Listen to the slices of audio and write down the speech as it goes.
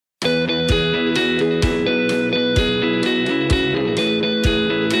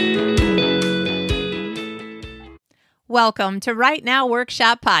Welcome to Write Now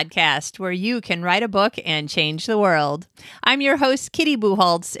Workshop Podcast, where you can write a book and change the world. I'm your host, Kitty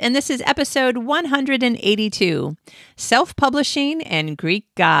Bucholtz, and this is episode 182, Self-Publishing and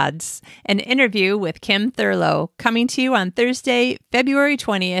Greek Gods, an interview with Kym Thurlow, coming to you on Thursday, February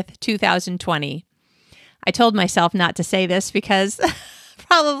 20th, 2020. I told myself not to say this because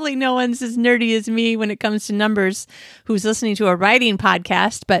probably no one's as nerdy as me when it comes to numbers who's listening to a writing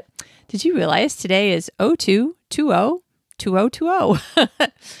podcast, but did you realize today is 0220?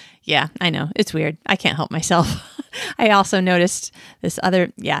 Yeah, I know. It's weird. I can't help myself. I also noticed this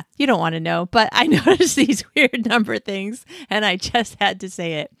other, you don't want to know, but I noticed these weird number things and I just had to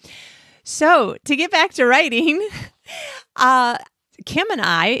say it. So to get back to writing, Kym and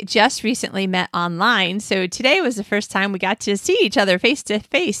I just recently met online. So today was the first time we got to see each other face to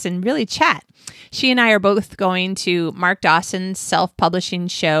face and really chat. She and I are both going to Mark Dawson's self-publishing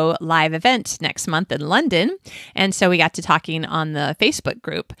show live event next month in London. And so we got to talking on the Facebook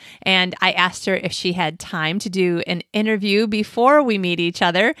group. And I asked her if she had time to do an interview before we meet each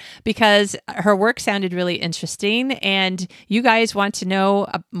other because her work sounded really interesting. And you guys want to know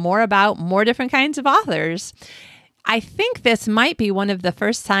more about more different kinds of authors. I think this might be one of the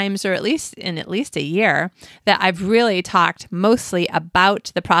first times, or at least a year, that I've really talked mostly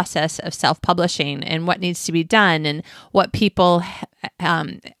about the process of self-publishing and what needs to be done and what people,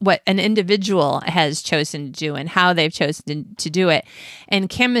 what an individual has chosen to do and how they've chosen to do it. And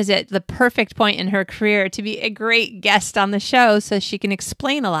Kym is at the perfect point in her career to be a great guest on the show so she can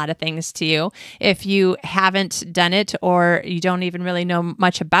explain a lot of things to you if you haven't done it or you don't even really know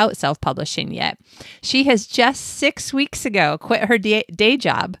much about self-publishing yet. She has just 6 weeks ago quit her day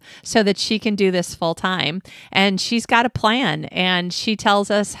job so that she can do this full time. And she's got a plan. And she tells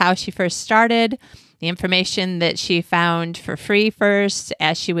us how she first started, the information that she found for free first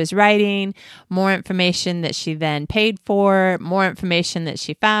as she was writing, more information that she then paid for, more information that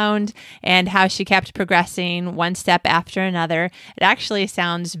she found, and how she kept progressing one step after another. It actually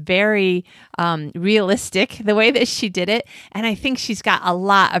sounds very realistic, the way that she did it. And I think she's got a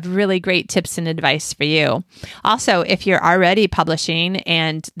lot of really great tips and advice for you. Also, if you're already publishing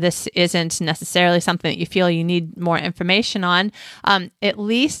and this isn't necessarily something that you feel you need more information on, at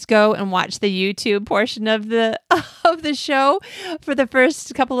least go and watch the YouTube portion of the show. For the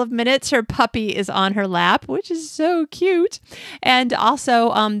first couple of minutes, her puppy is on her lap, which is so cute. And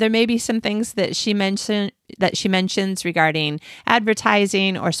also, there may be some things that she mentions regarding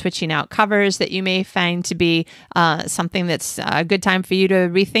advertising or switching out covers that you may find to be something that's a good time for you to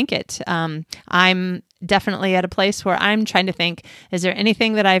rethink it. I'm definitely at a place where I'm trying to think, is there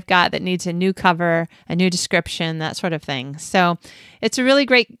anything that I've got that needs a new cover, a new description, that sort of thing. So it's a really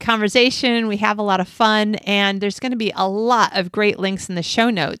great conversation. We have a lot of fun, and there's going to be a lot of great links in the show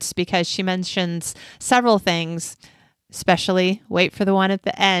notes because she mentions several things, especially wait for the one at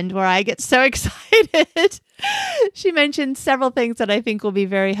the end where I get so excited. She mentioned several things that I think will be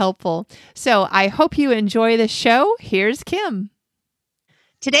very helpful. So I hope you enjoy the show. Here's Kym.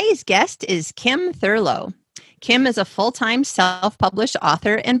 Today's guest is Kym Thurlow. Kym is a full-time self-published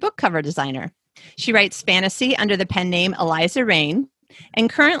author and book cover designer. She writes fantasy under the pen name Eliza Raine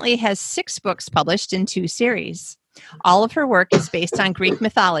and currently has 6 books published in 2 series. All of her work is based on Greek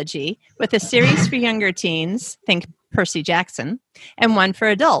mythology, with a series for younger teens, think Percy Jackson, and one for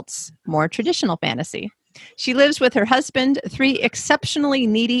adults, more traditional fantasy. She lives with her husband, 3 exceptionally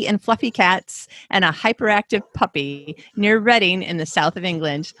needy and fluffy cats, and a hyperactive puppy near Reading in the south of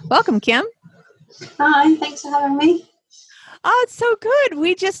England. Welcome, Kym. Hi, thanks for having me. Oh, it's so good.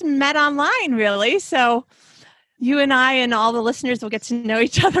 We just met online, really. So you and I and all the listeners will get to know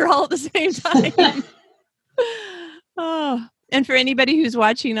each other all at the same time. Oh, and for anybody who's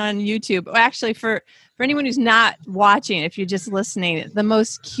watching on YouTube, or actually for anyone who's not watching, if you're just listening, the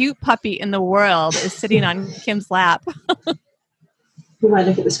most cute puppy in the world is sitting on Kym's lap. You might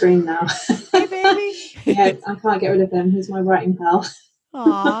look at the screen now. Hey, baby. Yeah, I can't get rid of him. He's my writing pal.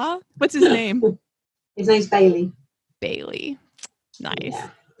 Aw. What's his name? His name's Bailey. Bailey. Nice. Yeah.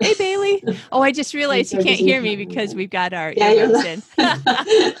 Hey, Bailey. Oh, I just realized you can't hear me because we've got our earbuds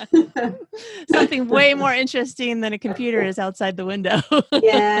in. Something way more interesting than a computer is outside the window.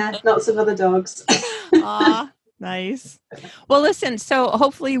 Yeah, lots of other dogs. Aw, nice. Well, listen, so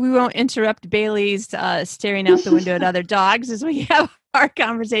hopefully we won't interrupt Bailey's staring out the window at other dogs as we have our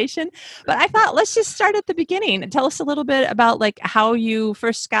conversation. But I thought, let's just start at the beginning and tell us a little bit about like how you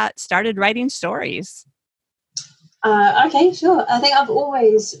first got started writing stories. Okay, sure. I think I've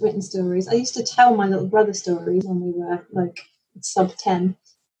always written stories. I used to tell my little brother stories when we were like sub 10.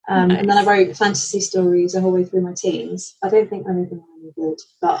 Nice. And then I wrote fantasy stories the whole way through my teens. I don't think any of them were any good,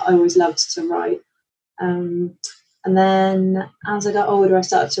 but I always loved to write. And then as I got older, I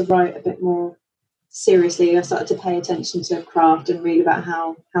started to write a bit more seriously. I started to pay attention to craft and read about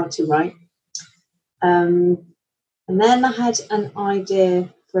how to write. And then I had an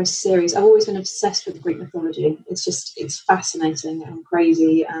idea for a series. I've always been obsessed with Greek mythology. It's fascinating and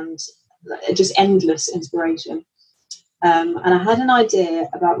crazy and just endless inspiration. And I had an idea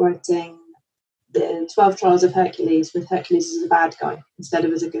about writing the 12 Trials of Hercules with Hercules as a bad guy instead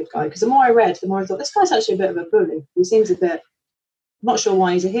of as a good guy. Because the more I read, the more I thought, this guy's actually a bit of a bully. He seems a bit, not sure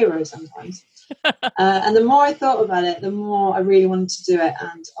why he's a hero sometimes. And the more I thought about it, the more I really wanted to do it.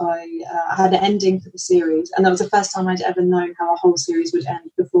 And I had an ending for the series. And that was the first time I'd ever known how a whole series would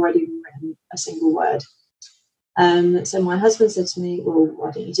end before I'd even written a single word. So my husband said to me, well,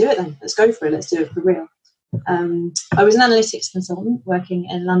 why don't you do it then? Let's go for it. Let's do it for real. I was an analytics consultant working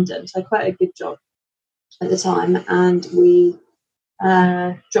in London, so I had quite a good job at the time. And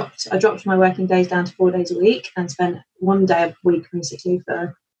I dropped my working days down to 4 days a week and spent 1 day a week basically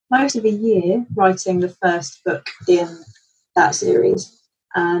for most of a year writing the first book in that series.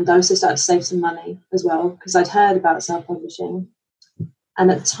 And I also started to save some money as well because I'd heard about self-publishing. And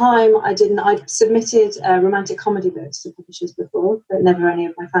at the time, I'd submitted romantic comedy books to publishers before, but never any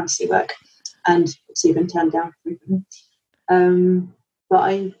of my fantasy work, and it's even turned down frequently. But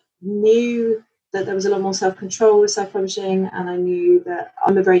I knew that there was a lot more self-control with self-publishing, and I knew that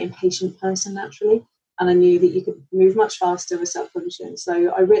I'm a very impatient person naturally, and I knew that you could move much faster with self-publishing. So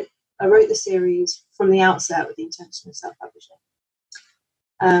I wrote the series from the outset with the intention of self-publishing.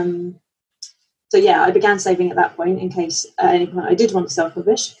 So yeah, I began saving at that point in case at any point I did want to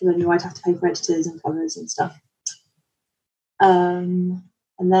self-publish, because I knew I'd have to pay for editors and covers and stuff. And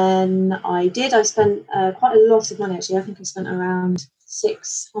then I spent quite a lot of money actually. I think I spent around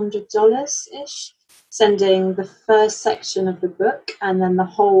 $600-ish sending the first section of the book and then a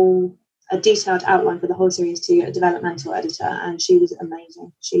detailed outline for the whole series to a developmental editor, and she was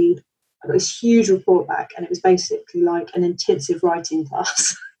amazing. I got this huge report back, and it was basically like an intensive writing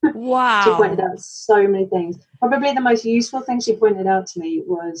class. Wow. She pointed out so many things. Probably the most useful thing she pointed out to me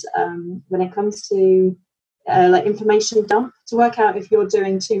was when it comes to like information dump, to work out if you're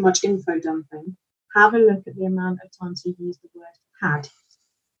doing too much info dumping, have a look at the amount of times you use the word had.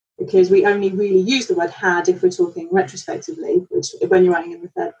 Because we only really use the word had if we're talking retrospectively, which when you're writing in the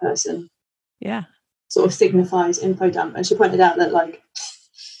third person, sort of signifies info dump. And she pointed out that like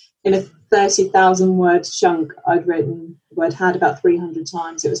in a 30,000 word chunk, I'd written the word had about 300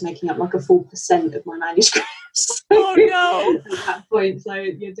 times. It was making up like a full % of my manuscript. Oh no! At that point, so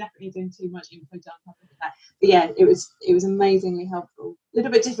you're definitely doing too much info dump. But yeah, it was amazingly helpful. A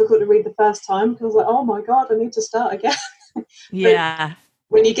little bit difficult to read the first time because I was like, oh my god, I need to start again. Yeah.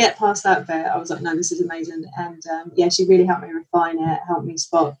 When you get past that bit, I was like, no, this is amazing. And yeah, she really helped me refine it, helped me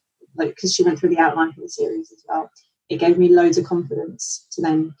spot, like, because she went through the outline for the series as well. It gave me loads of confidence to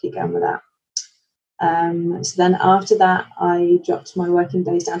then keep going with that. So then after that, I dropped my working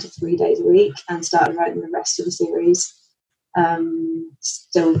days down to 3 days a week and started writing the rest of the series.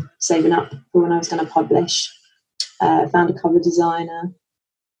 Still saving up for when I was going to publish. Found a cover designer.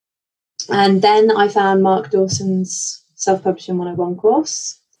 And then I found Mark Dawson's Self-Publishing 101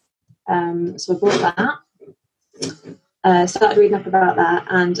 course. So I bought that. Started reading up about that,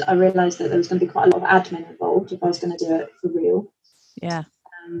 and I realised that there was going to be quite a lot of admin involved if I was going to do it for real. Yeah.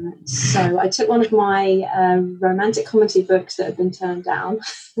 So I took one of my romantic comedy books that had been turned down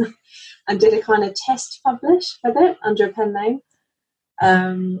and did a kind of test publish with it under a pen name,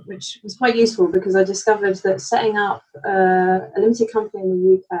 which was quite useful because I discovered that setting up a limited company in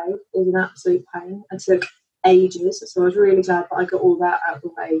the UK is an absolute pain and took ages. So I was really glad that I got all that out of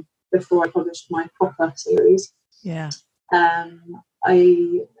the way before I published my proper series. Yeah.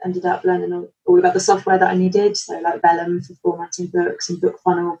 I ended up learning all about the software that I needed, so like Vellum for formatting books and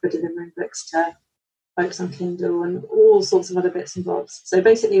BookFunnel for delivering books to folks on Kindle and all sorts of other bits and bobs. So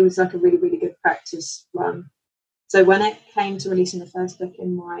basically it was like a really, really good practice run. So when it came to releasing the first book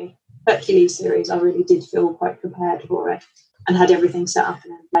in my Hercules series, I really did feel quite prepared for it and had everything set up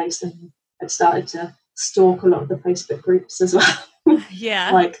and in place, and I'd started to stalk a lot of the Facebook groups as well.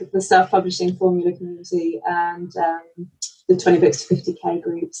 Yeah. Like the self-publishing formula community and the 20 books to 50k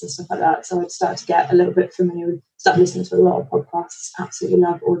groups and stuff like that. So I'd start to get a little bit familiar with, start listening to a lot of podcasts. Absolutely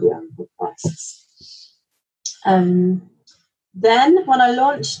love audio and podcasts. Then when I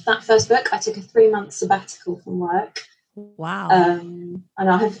launched that first book, I took a 3-month sabbatical from work. Wow. And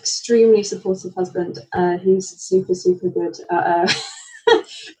I have an extremely supportive husband. He's super, super good at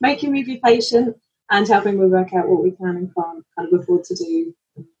making me be patient and helping me work out what we can and can't kind of afford to do,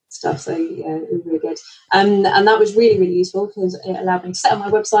 stuff. So yeah, it was really good. And that was really, really useful because it allowed me to set up my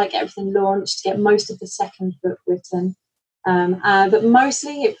website, get everything launched, get most of the second book written. But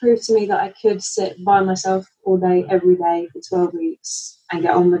mostly it proved to me that I could sit by myself all day, every day for 12 weeks and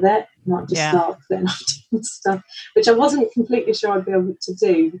get on with it, not just start putting off doing stuff, which I wasn't completely sure I'd be able to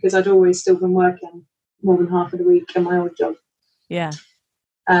do because I'd always still been working more than half of the week in my old job. Yeah.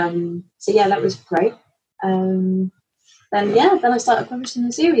 So yeah, that was great. Then I started publishing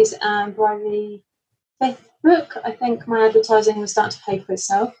the series, and by the 5th book, I think my advertising was starting to pay for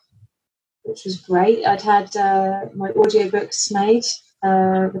itself, which was great. I'd had my audiobooks made,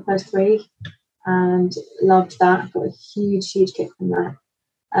 the first 3, and loved that. I got a huge kick from that.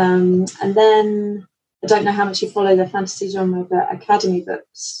 And then, I don't know how much you follow the fantasy genre, but Academy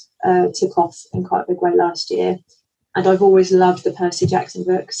books took off in quite a big way last year. And I've always loved the Percy Jackson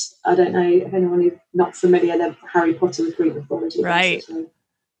books. I don't know if anyone who's not familiar, they're Harry Potter with Greek mythology. Right. Basically.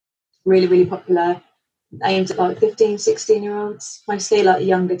 Really, really popular. Aimed at like 15, 16-year-olds, mostly like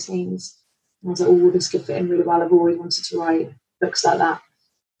younger teens. And I was like, oh, this could fit in really well. I've always wanted to write books like that.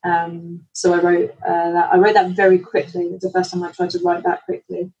 So I wrote that. I wrote that very quickly. It was the first time I tried to write that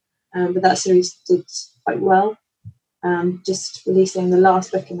quickly. But that series did quite well. Just releasing the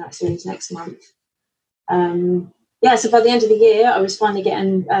last book in that series next month. So by the end of the year, I was finally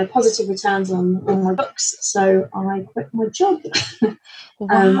getting positive returns on my books. So I quit my job.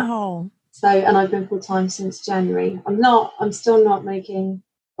 Wow. And I've been full-time since January. I'm still not making,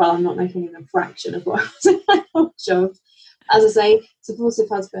 I'm not making even a fraction of what I was in my old job. As I say, supportive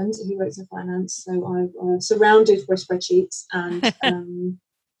husband who works in finance. So I'm surrounded by spreadsheets. And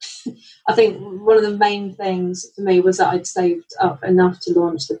I think one of the main things for me was that I'd saved up enough to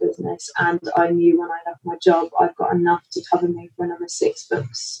launch the business, and I knew when I left my job I've got enough to cover me for another 6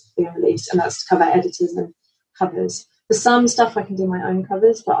 books being released, and that's to cover editors and covers. For some stuff I can do my own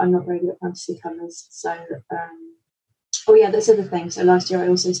covers, but I'm not very good at fantasy covers. So that's the other thing. So last year I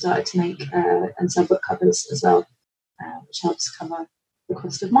also started to make and sell book covers as well, which helps cover the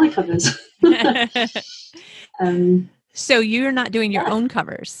cost of my covers. So you're not doing your own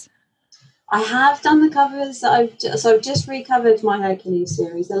covers? I have done the covers. I've just recovered my Hercules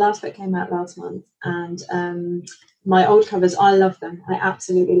series. The last book came out last month, and my old covers, I love them. I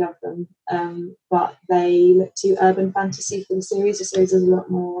absolutely love them. But they look too urban fantasy for the series. The series is a lot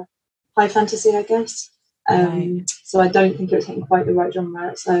more high fantasy, I guess. Right. So I don't think it was hitting quite the right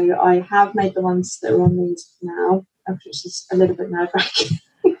genre. So I have made the ones that are on these now, which is a little bit nerve-wracking.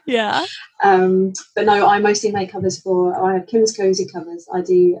 Yeah. But no, I mostly make covers I have Kym's Cozy covers. I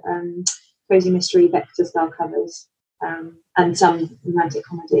do cozy mystery vector style covers, and some romantic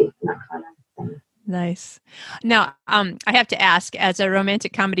comedy and that kind of thing. Nice. Now, I have to ask, as a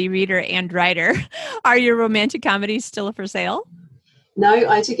romantic comedy reader and writer, are your romantic comedies still for sale? No,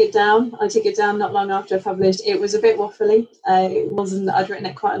 I took it down. Not long after I published. It was a bit waffly. It wasn't. I'd written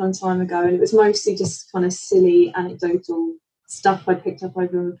it quite a long time ago, and it was mostly just kind of silly, anecdotal stuff I picked up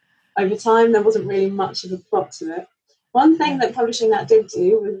over time. There wasn't really much of a plot to it. One thing that publishing that did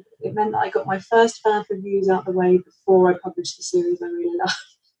do was it meant that I got my first fan reviews out the way before I published the series I really loved.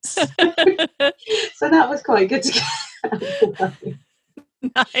 So that was quite good to get out of the way.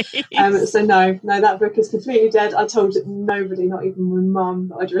 Nice. So no, that book is completely dead. I told nobody, not even my mum,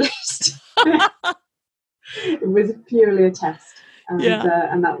 that I'd released. It was purely a test, and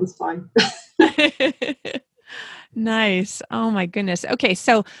that was fine. Nice. Oh my goodness. Okay,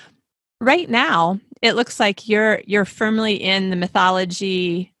 so right now it looks like you're firmly in the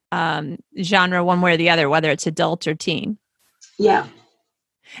mythology genre, one way or the other, whether it's adult or teen. Yeah.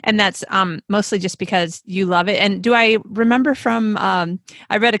 And that's mostly just because you love it. And do I remember from,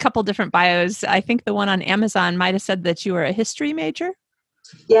 I read a couple different bios. I think the one on Amazon might have said that you were a history major.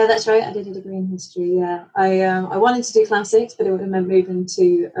 Yeah, that's right. I did a degree in history. Yeah, I wanted to do classics, but it would have meant moving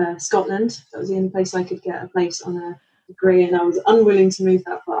to Scotland. That was the only place I could get a place on a degree, and I was unwilling to move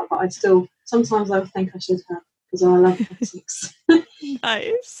that far. But sometimes I think I should have, because I love classics.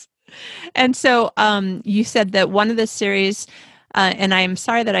 Nice. And so you said that one of the series, and I'm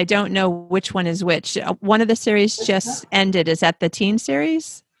sorry that I don't know which one is which. One of the series just ended. Is that the teen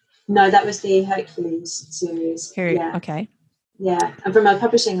series? No, that was the Hercules series. Yeah. Okay. Yeah, and from a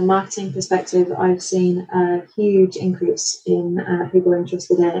publishing and marketing perspective, I've seen a huge increase in people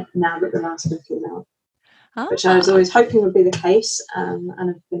interested in it now that the last book is out, which I was always hoping would be the case, and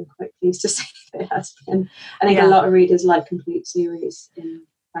I've been quite pleased to see that it has been. I think a lot of readers like complete series in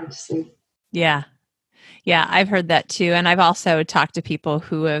fantasy. Yeah. Yeah, I've heard that too. And I've also talked to people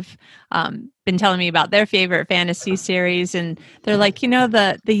who have been telling me about their favorite fantasy series. And they're like,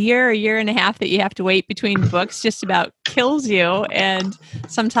 the year and a half that you have to wait between books just about kills you. And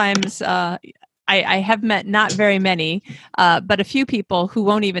sometimes I have met not very many, but a few people who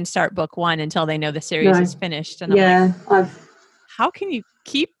won't even start book one until they know the series is finished. And I'm like, how can you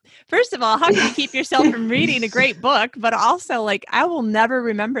first of all, how can you keep yourself from reading a great book? But also, like, I will never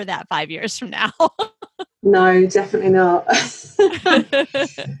remember that 5 years from now. No, definitely not.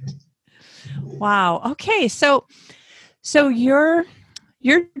 Wow. Okay. So your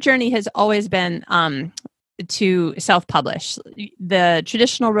journey has always been to self-publish. The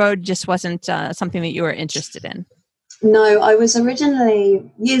traditional road just wasn't something that you were interested in. No, I was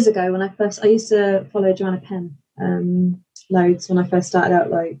originally, years ago when I used to follow Creative Penn loads when I first started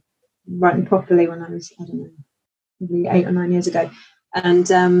out, like writing properly when I was, I don't know, maybe 8 or 9 years ago. And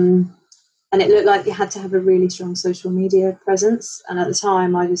it looked like you had to have a really strong social media presence. And at the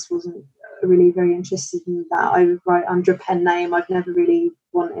time, I just wasn't really very interested in that. I would write under a pen name. I've never really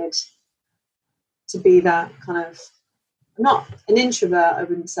wanted to be that kind of, not an introvert, I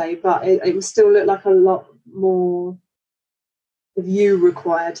wouldn't say, but it would still look like a lot more of you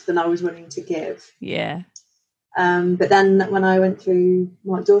required than I was willing to give. Yeah. But then when I went through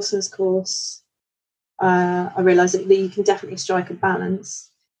Mark Dawson's course, I realised that you can definitely strike a balance.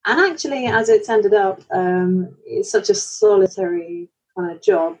 And actually, as it's ended up, it's such a solitary kind of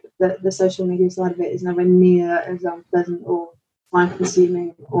job that the social media side of it is nowhere near as unpleasant or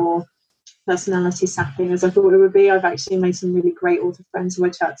time-consuming or personality sapping as I thought it would be. I've actually made some really great author friends who I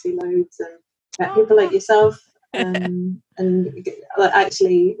chat to loads, and met people like yourself. And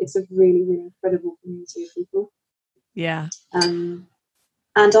actually, it's a really, really incredible community of people. Yeah. And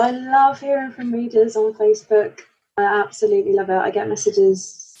I love hearing from readers on Facebook. I absolutely love it. I get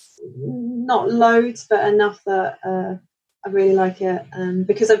messages, not loads, but enough that I really like it.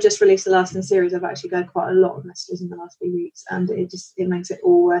 Because I've just released the last in the series, I've actually got quite a lot of messages in the last few weeks, and it makes it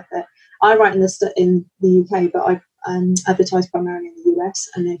all worth it. I write in the UK, but I advertise primarily in the US,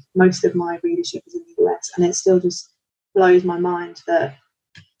 and most of my readership is in the US, and it still just blows my mind that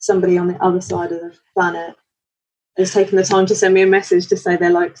somebody on the other side of the planet has taken the time to send me a message to say they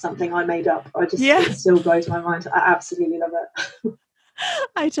like something I made up. It still blows my mind. I absolutely love it.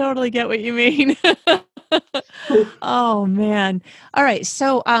 I totally get what you mean. Oh man. All right.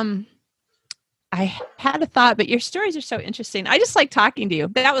 So I had a thought, but your stories are so interesting. I just like talking to you.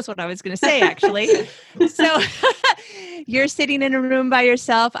 That was what I was going to say, actually. So you're sitting in a room by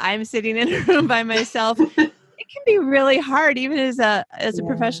yourself. I'm sitting in a room by myself. It can be really hard, even as a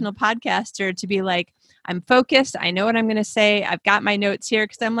professional podcaster, to be like, I'm focused. I know what I'm going to say. I've got my notes here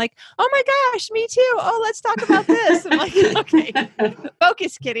because I'm like, oh my gosh, me too. Oh, let's talk about this. I'm like, okay,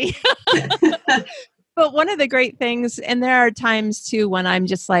 focus, kitty. But one of the great things, and there are times too when I'm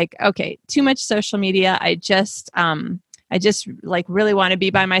just like, okay, too much social media. I just like really want to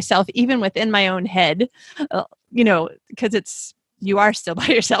be by myself, even within my own head, because you are still by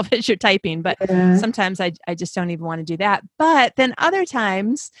yourself as you're typing, but sometimes I just don't even want to do that. But then other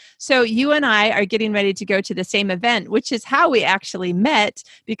times, so you and I are getting ready to go to the same event, which is how we actually met,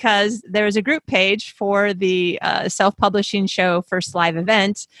 because there was a group page for the self-publishing show first live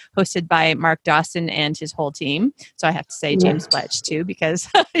event hosted by Mark Dawson and his whole team. So I have to say James Bletch too, because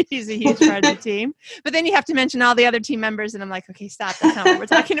he's a huge part of the team. But then you have to mention all the other team members, and I'm like, okay, stop. That's not what we're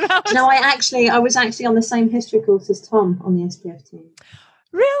talking about. No, I was actually on the same history course as Tom on the SPF team.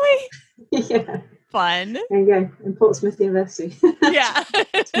 Really? Yeah. Fun. There you go. In Portsmouth University. Yeah.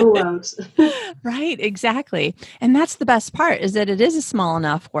 Small world. Right, exactly. And that's the best part, is that it is a small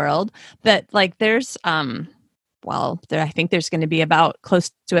enough world that like there's I think there's going to be about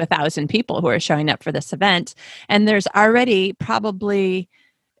close to 1,000 people who are showing up for this event. And there's already probably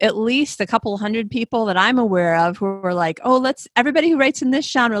at least a couple hundred people that I'm aware of who are like, oh, everybody who writes in this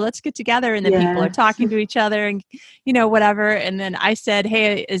genre, let's get together. And then people are talking to each other and, whatever. And then I said,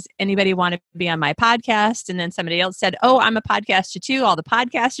 hey, is anybody want to be on my podcast? And then somebody else said, oh, I'm a podcaster too. All the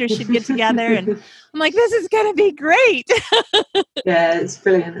podcasters should get together. And I'm like, this is going to be great. Yeah, it's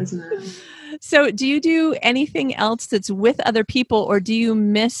brilliant, isn't it? So do you do anything else that's with other people, or do you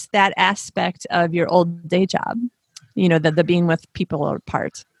miss that aspect of your old day job? The being with people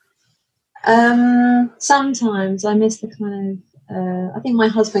part. Sometimes I miss the kind of I think my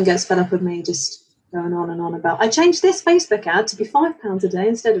husband gets fed up with me just going on and on about, I changed this Facebook ad to be £5 a day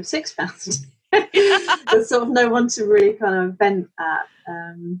instead of £6 a day. There's sort of no one to really kind of vent at.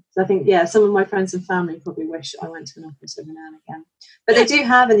 So I think some of my friends and family probably wish I went to an office every now and again, but they do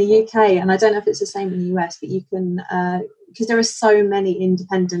have in the UK, and I don't know if it's the same in the US, but you can because there are so many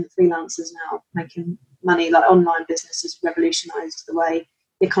independent freelancers now making money. Like online business has revolutionised the way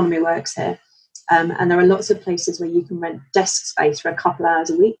the economy works here. And there are lots of places where you can rent desk space for a couple of hours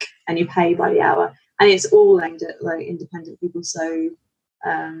a week and you pay by the hour. And it's all aimed at like independent people. So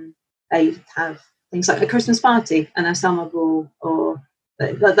they have things like a Christmas party and a summer ball, or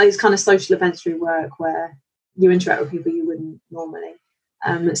those kind of social events through work where you interact with people you wouldn't normally.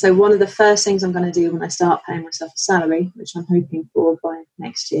 So one of the first things I'm going to do when I start paying myself a salary, which I'm hoping for by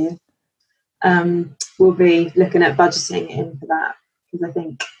next year, will be looking at budgeting in for that. Because I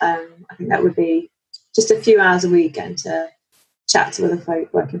think that would be just a few hours a week, and to chat to other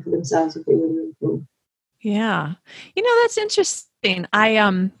folk working for themselves would be really, really cool. Yeah. That's interesting.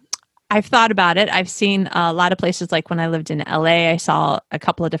 I've thought about it. I've seen a lot of places, like when I lived in LA, I saw a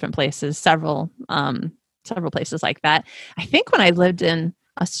couple of different places, several places like that. I think when I lived in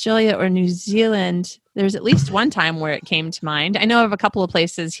Australia or New Zealand, there's at least one time where it came to mind. I know of a couple of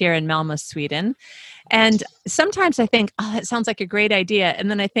places here in Malmö, Sweden. And sometimes I think, oh, that sounds like a great idea.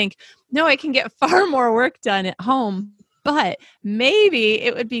 And then I think, no, I can get far more work done at home. But maybe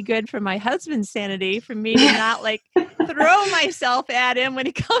it would be good for my husband's sanity for me to not like throw myself at him when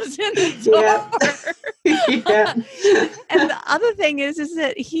he comes in the door. Yeah. And the other thing is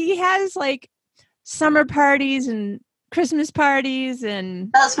that he has like summer parties and Christmas parties,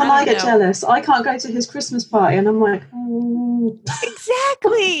 and that's when I get jealous. I can't go to his Christmas party, and I'm like, oh.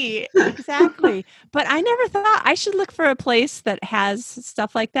 Exactly. But I never thought I should look for a place that has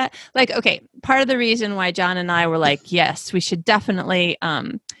stuff like that. Like, okay, part of the reason why John and I were like, yes, we should definitely.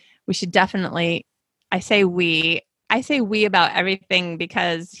 I say we about everything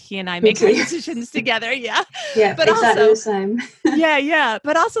because he and I make our decisions together. Yeah. Yeah. But exactly also, the same. Yeah.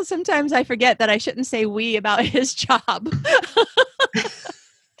 But also sometimes I forget that I shouldn't say we about his job.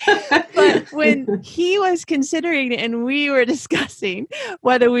 But when he was considering and we were discussing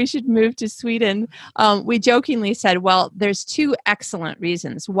whether we should move to Sweden, we jokingly said, well, there's two excellent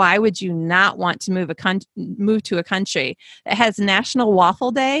reasons. Why would you not want to move to a country that has National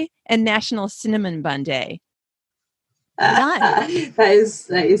Waffle Day and National Cinnamon Bun Day? That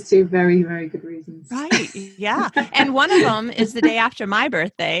is two very, very good reasons. Right. Yeah. And one of them is the day after my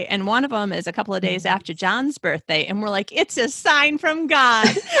birthday, and one of them is a couple of days after John's birthday. And we're like, it's a sign from God.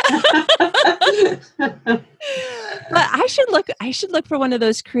 But I should look for one of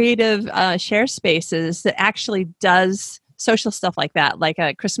those creative share spaces that actually does social stuff like that, like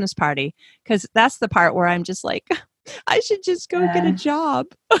a Christmas party, because that's the part where I'm just like, I should just go get a job.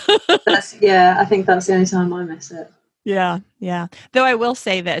 I think that's the only time I miss it. Yeah. Though I will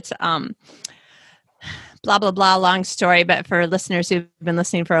say that, blah, blah, blah, long story, but for listeners who've been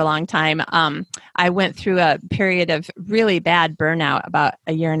listening for a long time, I went through a period of really bad burnout about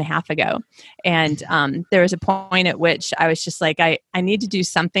a year and a half ago. And there was a point at which I was just like, I need to do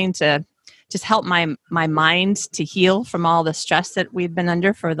something to just help my mind to heal from all the stress that we've been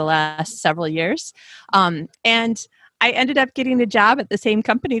under for the last several years. And I ended up getting a job at the same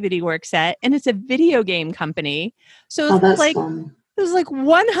company that he works at, and it's a video game company. So it's fun. It was like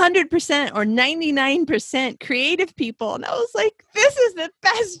 100% or 99% creative people. And I was like, this is the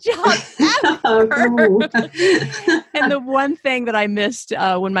best job ever. And the one thing that I missed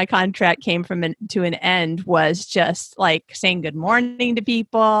when my contract came to an end was just like saying good morning to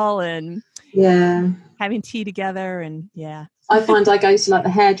people and having tea together. And I find I go to like the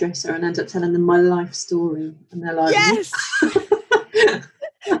hairdresser and end up telling them my life story. And they're like, yes.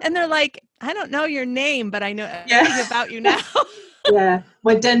 And they're like, I don't know your name, but I know everything about you now. Yeah,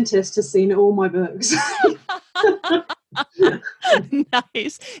 my dentist has seen all my books.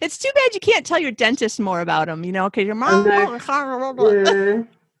 Nice. It's too bad you can't tell your dentist more about him, because your mom.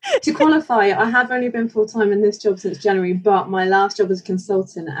 To qualify, I have only been full-time in this job since January, but my last job as a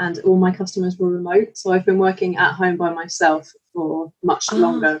consultant and all my customers were remote. So I've been working at home by myself for much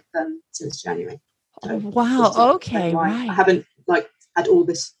longer than since January. So wow. Okay. Right. I haven't had all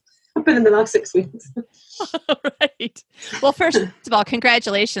this. I've been in the last 6 weeks. Right. Well, first of all,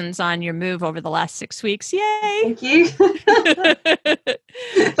 congratulations on your move over the last 6 weeks. Yay. Thank you.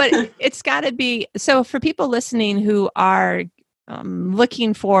 But it's got to be, so for people listening who are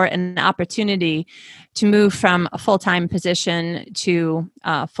looking for an opportunity to move from a full-time position to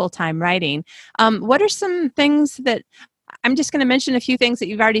full-time writing, what are some things that, I'm just going to mention a few things that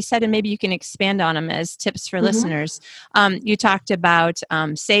you've already said, and maybe you can expand on them as tips for listeners. You talked about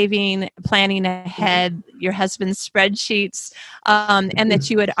saving, planning ahead, your husband's spreadsheets, and that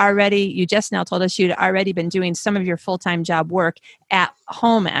you just now told us you'd already been doing some of your full-time job work at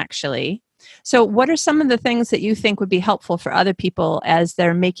home, actually. So what are some of the things that you think would be helpful for other people as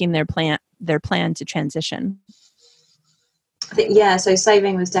they're making their plan to transition? I think, yeah, so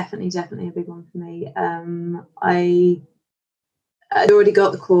saving was definitely a big one for me. I'd already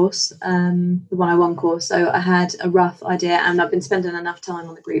got the course, the 101 course, so I had a rough idea, and I've been spending enough time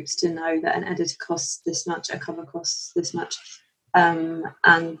on the groups to know that an editor costs this much, a cover costs this much, and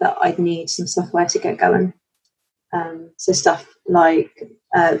that I'd need some software to get going. So stuff like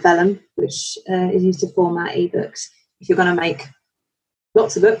Vellum, which is used to format ebooks. If you're going to make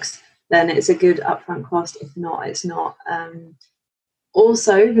lots of books, then it's a good upfront cost. If not, it's not.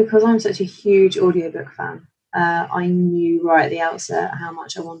 Also, because I'm such a huge audiobook fan, I knew right at the outset how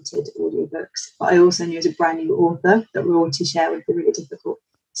much I wanted audiobooks, but I also knew as a brand new author that royalty share would be really difficult.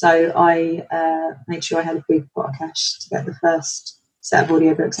 So I made sure I had a big pot of cash to get the first set of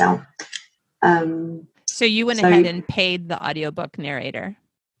audiobooks out. So you went ahead and paid the audiobook narrator?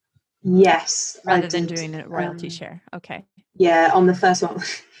 Yes. Rather than doing a royalty share. Okay. Yeah, on the first one.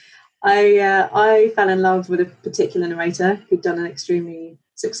 I fell in love with a particular narrator who'd done an extremely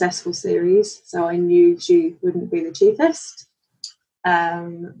successful series, so I knew she wouldn't be the cheapest,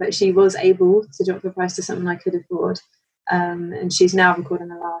 but she was able to drop the price to something I could afford, and she's now recording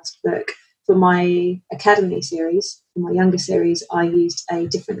the last book. For my Academy series, for my younger series, I used a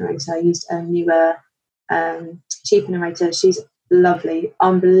different narrator. I used a newer, cheaper narrator. She's lovely,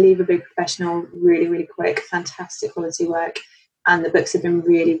 unbelievably professional, really, really quick, fantastic quality work. And the books have been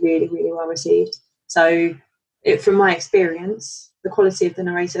really, really, really well received. So from my experience, the quality of the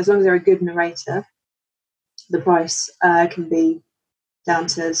narrator, as long as they're a good narrator, the price can be down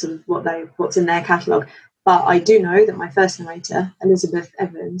to sort of what's in their catalogue. But I do know that my first narrator, Elizabeth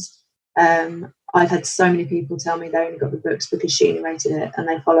Evans, I've had so many people tell me they only got the books because she narrated it, and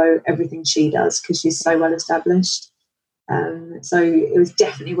they follow everything she does because she's so well established. So it was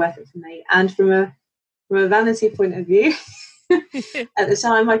definitely worth it for me. And from a vanity point of view, at the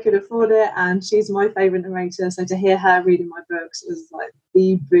time I could afford it, and she's my favourite narrator, so to hear her reading my books was like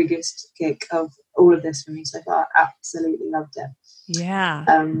the biggest kick of all of this for me so far. I absolutely loved it. Yeah.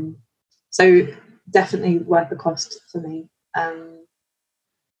 So definitely worth the cost for me.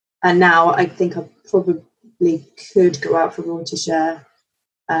 And now I think I probably could go out for royalty share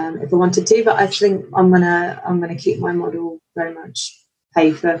if I wanted to, but I think I'm gonna keep my model very much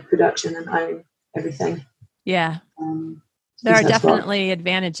pay for production and own everything. Yeah. There are definitely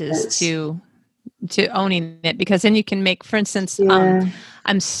advantages to owning it, because then you can make, for instance,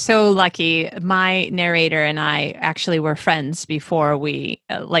 I'm so lucky. My narrator and I actually were friends before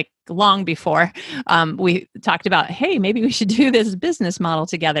long before we talked about, hey, maybe we should do this business model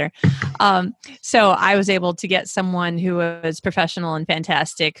together. So I was able to get someone who was professional and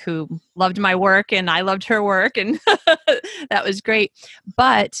fantastic, who loved my work and I loved her work, and that was great.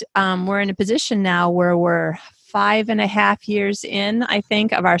 But we're in a position now where we're 5.5 years in, I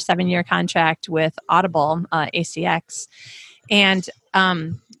think, of our 7-year contract with Audible, ACX. And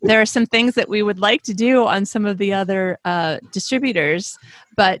there are some things that we would like to do on some of the other distributors,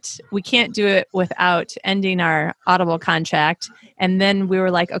 but we can't do it without ending our Audible contract. And then we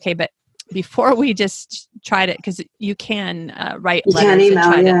were like, okay, but before we just tried it, because you can write letters. You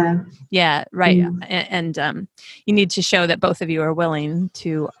can email, right. Mm. And you need to show that both of you are willing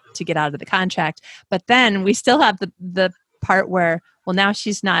to get out of the contract. But then we still have the part where, well, now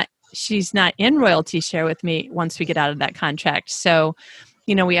she's not in royalty share with me once we get out of that contract. So,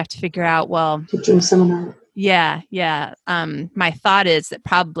 we have to figure out, well, to draw someone out. Yeah. My thought is that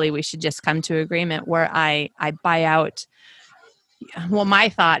probably we should just come to an agreement where I buy out. Well, my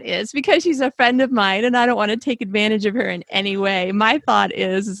thought is, because she's a friend of mine and I don't want to take advantage of her in any way, my thought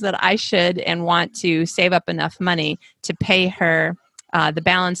is that I should and want to save up enough money to pay her the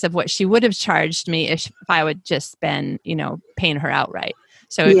balance of what she would have charged me if I would just been, paying her outright.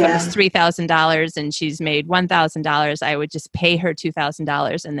 So if it was $3,000 and she's made $1,000, I would just pay her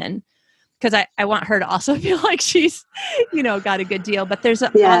 $2,000, and then, because I want her to also feel like she's, got a good deal. But there's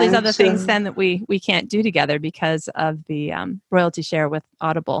all these other things then that we can't do together because of the royalty share with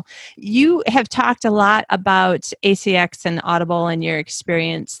Audible. You have talked a lot about ACX and Audible and your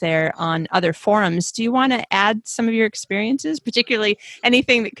experience there on other forums. Do you want to add some of your experiences, particularly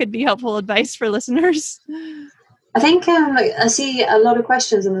anything that could be helpful advice for listeners? I think I see a lot of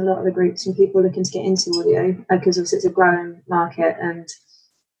questions in a lot of the groups from people looking to get into audio, because obviously it's a growing market and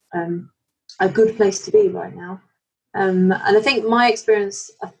a good place to be right now. And I think my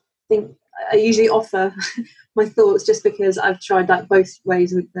experience, I usually offer my thoughts just because I've tried that both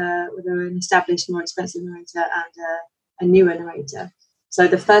ways with an established, more expensive narrator and a newer narrator. So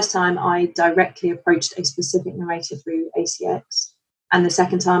the first time I directly approached a specific narrator through ACX, and the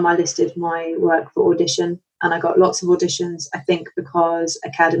second time I listed my work for audition, and I got lots of auditions, I think because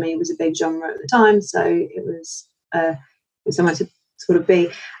Academy was a big genre at the time, so it was somewhere to sort of be.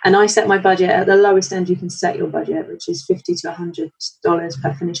 And I set my budget at the lowest end you can set your budget, which is $50 to $100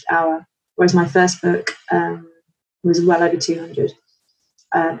 per finished hour. Whereas my first book was well over $200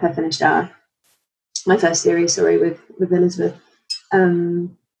 per finished hour. My first series, with Elizabeth. I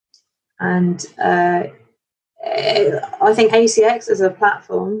think ACX as a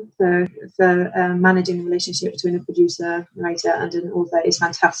platform for managing the relationship between a producer, narrator, and an author is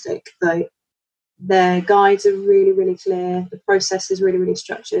fantastic. Their guides are really, really clear. The process is really, really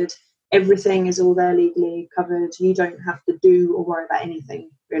structured. Everything is all there legally covered. You don't have to do or worry about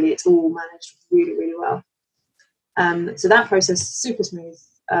anything, really. It's all managed really, really well. So that process is super smooth.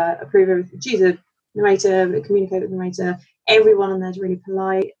 Approve everything. Choose a narrator, communicate with the narrator. Everyone on there is really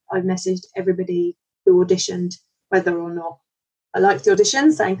polite. I've messaged everybody who auditioned, whether or not I liked the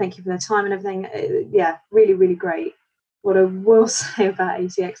audition, saying thank you for their time and everything. Really, really great. What I will say about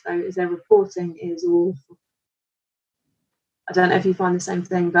ACX, though, is their reporting is awful. I don't know if you find the same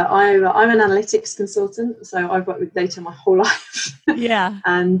thing, but I'm an analytics consultant, so I've worked with data my whole life. Yeah.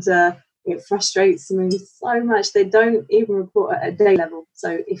 And it frustrates me so much. They don't even report at a day level.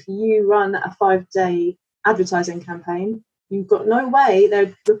 So if you run a 5-day advertising campaign, you've got no way.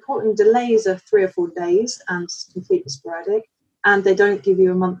 They're reporting delays of 3 or 4 days and completely sporadic. And they don't give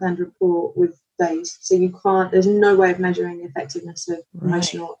you a month-end report with days. So you can't, there's no way of measuring the effectiveness of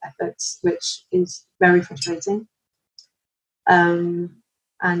promotional efforts, which is very frustrating. And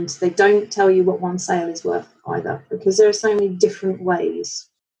they don't tell you what one sale is worth either, because there are so many different ways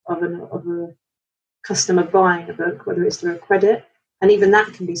of a customer buying a book, whether it's through a credit, and even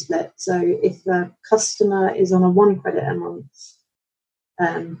that can be split. So if the customer is on a 1 credit a month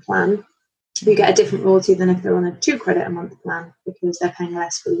plan, you get a different royalty than if they're on a 2 credit a month plan, because they're paying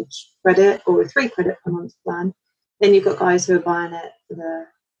less for each credit, or a 3 credit a month plan. Then you've got guys who are buying it for the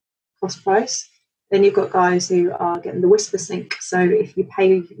cost price. Then you've got guys who are getting the whisper sync. So if you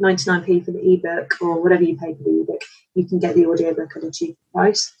pay 99p for the ebook, or whatever you pay for the ebook, you can get the audiobook at a cheaper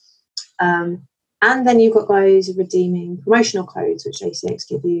price. And then you've got guys redeeming promotional codes, which ACX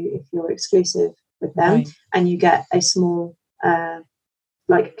give you if you're exclusive with them, and you get a small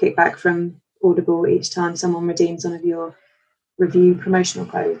kickback from Audible each time someone redeems one of your review promotional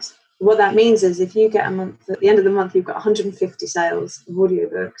codes. What that means is if you get a month, at the end of the month, you've got 150 sales of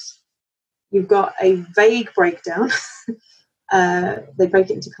audiobooks. You've got a vague breakdown. They break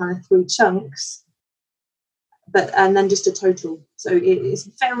it into kind of 3 chunks, and then just a total. So it's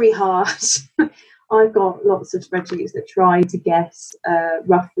very hard. I've got lots of spreadsheets that try to guess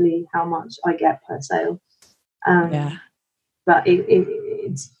roughly how much I get per sale. But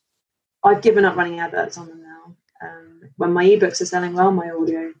it's I've given up running adverts on them now. When my ebooks are selling well, my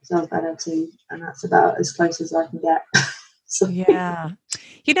audio sells better too, and that's about as close as I can get. So. Yeah.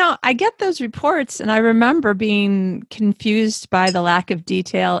 I get those reports, and I remember being confused by the lack of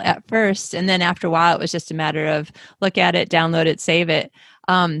detail at first. And then after a while, it was just a matter of look at it, download it, save it.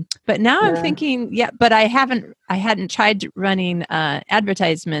 But now I'm thinking, but I hadn't tried running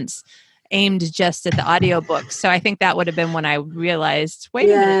advertisements aimed just at the audiobooks. So I think that would have been when I realized, wait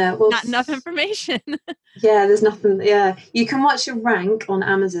a minute, not enough information. There's nothing. Yeah, you can watch your rank on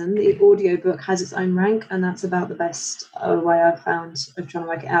Amazon. The audiobook has its own rank, and that's about the best way I've found of trying to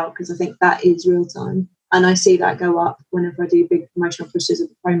work it out, because I think that is real time, and I see that go up whenever I do big promotional pushes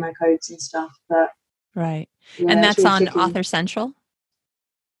with the promo codes and stuff. But and that's really on tricky. Author Central.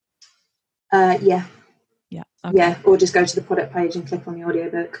 Or just go to the product page and click on the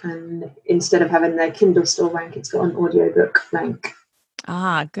audiobook, and instead of having the Kindle store rank, it's got an audiobook rank.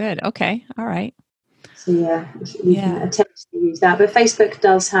 Good. Okay. All right. So you can attempt to use that. But Facebook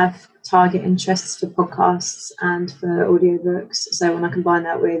does have target interests for podcasts and for audiobooks. So when I combine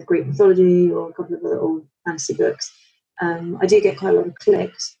that with Greek mythology or a couple of other fantasy books, I do get quite a lot of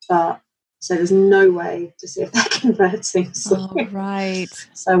clicks, but so there's no way to see if they're converting. So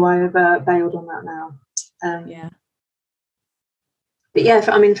I have bailed on that now. But if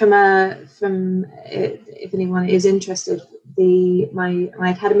anyone is interested, my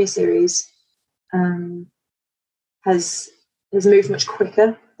Academy series has moved much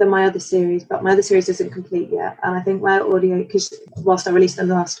quicker than my other series, but my other series isn't complete yet. And I think my audio, because whilst I released the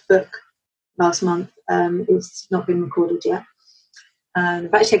last book last month, it's not been recorded yet.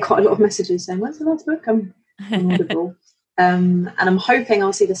 I've actually had quite a lot of messages saying, "When's the last book?" I'm Audible, and I'm hoping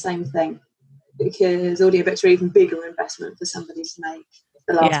I'll see the same thing, because audiobooks are even bigger investment for somebody to make if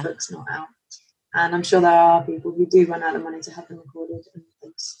the last book's not out. And I'm sure there are people who do run out of money to have them recorded and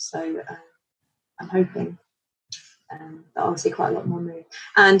things. So I'm hoping that I'll see quite a lot more move.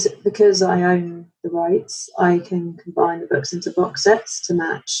 And because I own the rights, I can combine the books into box sets to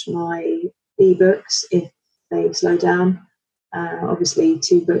match my ebooks if they slow down, Obviously,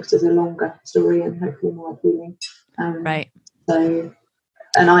 2 books is a longer story and hopefully more appealing. Right. So,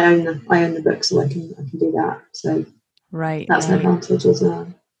 and I own the book, so I can do that. So right. That's an advantage as well.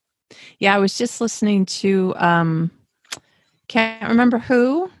 Yeah, I was just listening to can't remember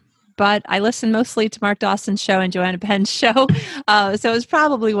who, but I listen mostly to Mark Dawson's show and Joanna Penn's show. So it was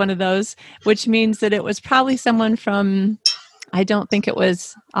probably one of those, which means that it was probably someone from, I don't think it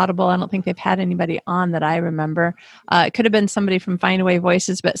was Audible. I don't think they've had anybody on that I remember. It could have been somebody from Findaway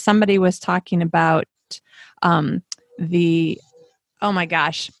Voices, but somebody was talking about oh my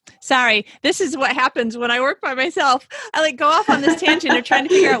gosh. Sorry. This is what happens when I work by myself. I like go off on this tangent of trying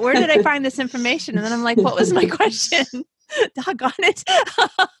to figure out where did I find this information? And then I'm like, what was my question? Doggone it.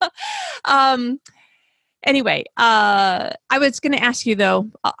 Anyway, I was going to ask you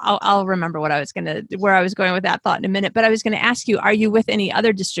though, I'll remember where I was going with that thought in a minute, but I was going to ask you, are you with any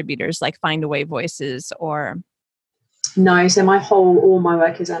other distributors like Findaway Voices or? No, so all my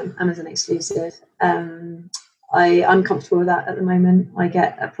work is Amazon exclusive. I'm comfortable with that at the moment. I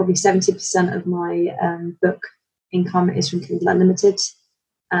get probably 70% of my book income is from Kindle Unlimited,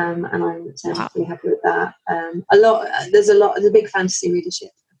 and I'm pretty happy with that. There's a big fantasy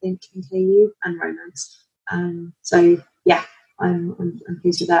readership, I think, in KU and romance. So yeah, I'm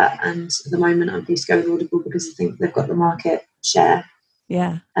pleased with that. And at the moment, I'm pleased to go with Audible because I think they've got the market share.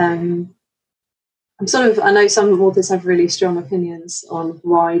 Yeah. I know some authors have really strong opinions on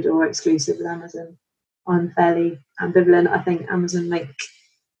wide or exclusive with Amazon. I'm fairly ambivalent. I think Amazon make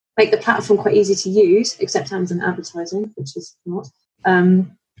the platform quite easy to use, except Amazon advertising, which is not.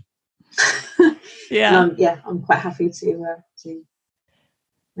 Yeah. I'm quite happy to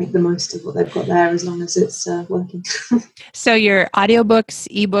make the most of what they've got there as long as it's working. So your audiobooks,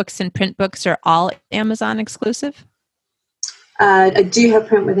 ebooks, and print books are all Amazon exclusive? I do have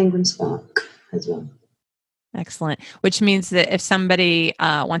print with Ingram Spark as well. Excellent. Which means that if somebody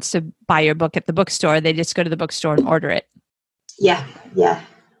wants to buy your book at the bookstore, they just go to the bookstore and order it. Yeah.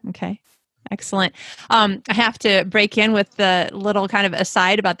 Okay. Excellent. I have to break in with the little kind of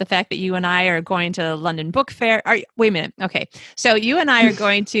aside about the fact that you and I are going to London Book Fair. Wait a minute. Okay. So you and I are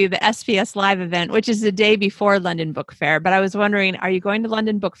going to the SPS Live event, which is the day before London Book Fair. But I was wondering, are you going to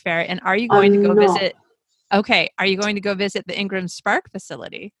London Book Fair and are you going to go visit? Okay. Are you going to go visit the Ingram Spark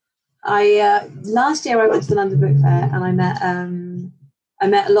facility? Last year I went to the London Book Fair and I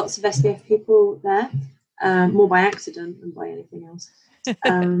met lots of SPF people there, more by accident than by anything else.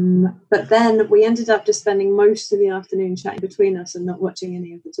 But then we ended up just spending most of the afternoon chatting between us and not watching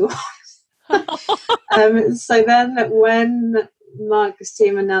any of the talks. So then when Mark's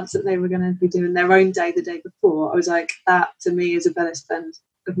team announced that they were going to be doing their own day the day before, I was like, that to me is a better spend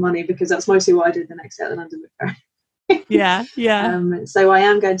of money because that's mostly what I did the next day at the London Book Fair. Yeah. So I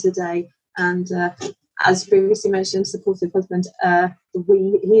am going today, and as previously mentioned, supportive husband,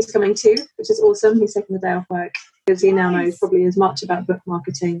 he's coming too, which is awesome. He's taking the day off work because he now knows probably as much about book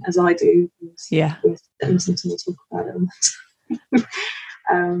marketing as I do. Yeah. Listen to me talk about it.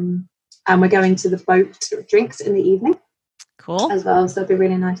 And we're going to the boat drinks in the evening. Cool. As well, so it'll be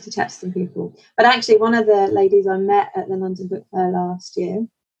really nice to chat to some people. But actually, one of the ladies I met at the London Book Fair last year,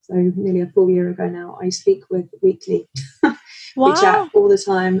 so nearly a full year ago now, I speak with weekly. Wow. We chat all the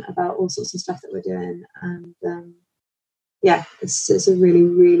time about all sorts of stuff that we're doing, and it's a really,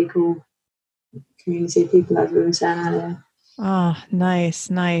 really cool community of people, as we were saying earlier. Oh,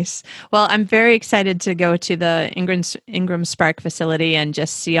 nice. Well, I'm very excited to go to the Ingram Spark facility and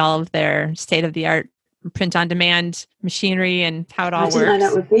just see all of their state-of-the-art print-on-demand machinery and how it all works. I didn't know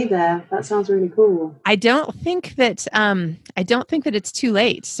that would be there. That sounds really cool. I don't think that it's too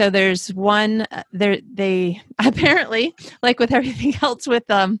late. So there's one they apparently, like with everything else with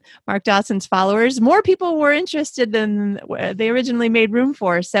Mark Dawson's followers, more people were interested than they originally made room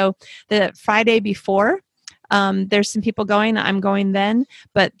for. So the Friday before, there's some people going. I'm going then.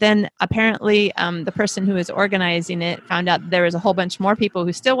 But then apparently the person who is organizing it found out there was a whole bunch more people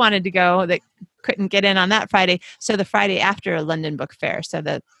who still wanted to go that couldn't get in on that Friday. So the Friday after a London Book Fair. So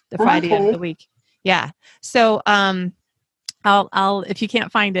the Friday of the week. Yeah. So I'll if you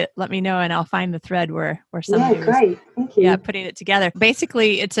can't find it, let me know and I'll find the thread where somebody was, great. Thank you. Yeah, putting it together.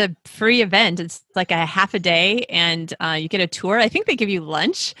 Basically, it's a free event. It's like a half a day and you get a tour. I think they give you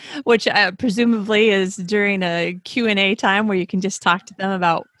lunch, which presumably is during a Q&A time where you can just talk to them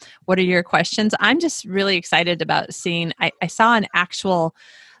about what are your questions. I'm just really excited about seeing, I saw an actual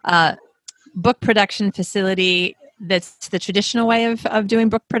book production facility that's the traditional way of doing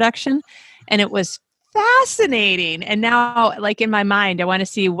book production. And it was fascinating. And now, like in my mind, I want to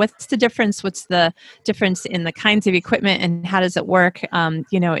see what's the difference. What's the difference in the kinds of equipment, and how does it work?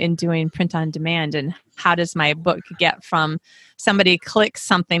 In doing print on demand, and how does my book get from somebody clicks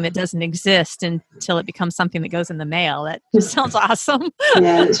something that doesn't exist until it becomes something that goes in the mail? That just sounds awesome.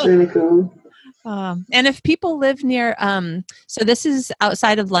 Yeah, it's really cool. And if people live near, so this is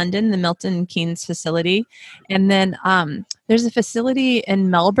outside of London, the Milton Keynes facility. And then there's a facility in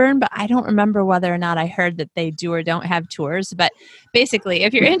Melbourne, but I don't remember whether or not I heard that they do or don't have tours. But basically,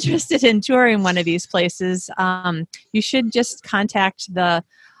 if you're interested in touring one of these places, you should just contact the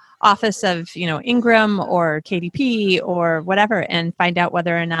office of, Ingram or KDP or whatever, and find out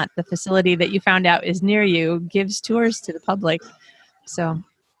whether or not the facility that you found out is near you gives tours to the public. So.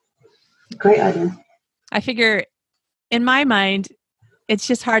 Great idea. I figure in my mind, it's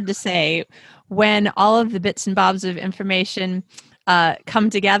just hard to say when all of the bits and bobs of information come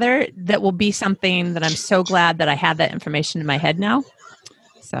together, that will be something that I'm so glad that I have that information in my head now.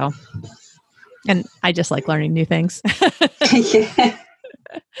 So, and I just like learning new things. Yeah,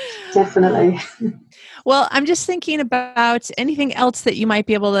 definitely. Well, I'm just thinking about anything else that you might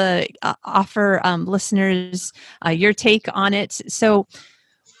be able to offer listeners, your take on it. So,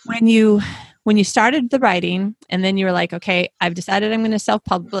 when you started the writing, and then you were like, okay, I've decided I'm going to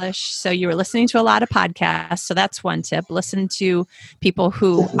self-publish. So you were listening to a lot of podcasts. So that's one tip. Listen to people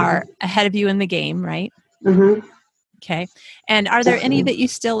who are ahead of you in the game, right? Mm-hmm. Okay. And are there any that you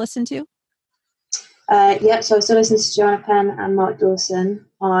still listen to? Yeah, so I still listen to Creative Penn and Mark Dawson.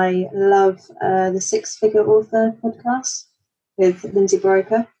 I love the Six Figure Author podcast with Lindsay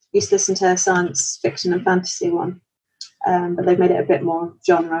Broker. Used to listen to her science fiction and fantasy one. But they've made it a bit more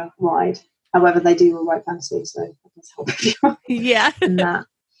genre-wide. However, they do all write fantasy, so I guess help everyone. Yeah. In that.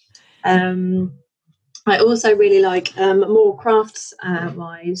 I also really like more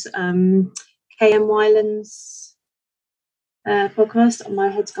crafts-wise. KM Weiland's podcast. My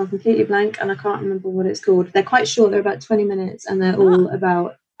head's gone completely blank, and I can't remember what it's called. They're quite short. They're about 20 minutes, and they're all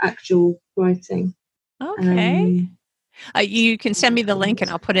about actual writing. Okay. You can send me the link, and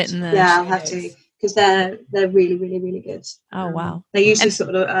I'll put it in the. Yeah, I'll have to. Because they're really, really, really good. Oh, wow. They usually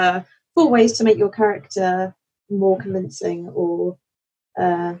sort of 4 ways to make your character more convincing, or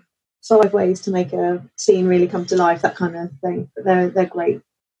 5 ways to make a scene really come to life, that kind of thing. But they're great.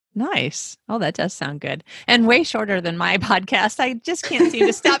 Nice. Oh, that does sound good. And way shorter than my podcast. I just can't seem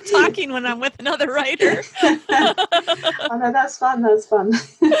to stop talking when I'm with another writer. Oh, no, that's fun. That's fun.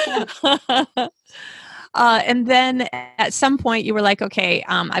 And then at some point you were like, okay,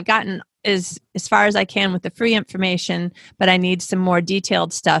 I've gotten as far as I can with the free information, but I need some more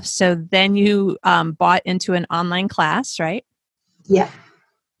detailed stuff. So then you bought into an online class, right? Yeah.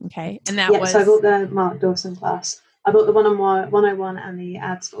 Okay. And that was... So I bought the Mark Dawson class. I bought the 101 and the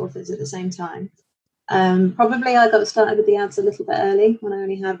ads for authors at the same time. Probably I got started with the ads a little bit early when I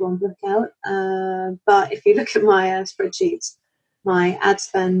only had one book out. But if you look at my spreadsheets, my ad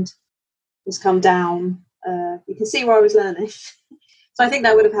spend has come down. You can see where I was learning. So I think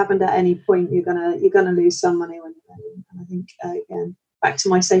that would have happened at any point. You're gonna lose some money when you're learning. And I think again, back to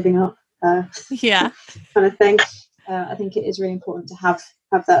my saving up kind of thing. I think it is really important to have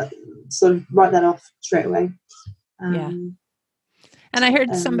that, sort of write that off straight away. And I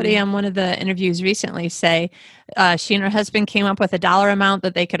heard somebody on one of the interviews recently say she and her husband came up with a dollar amount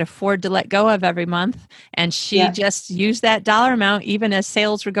that they could afford to let go of every month. And she just used that dollar amount. Even as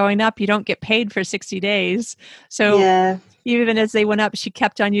sales were going up, you don't get paid for 60 days. So even as they went up, she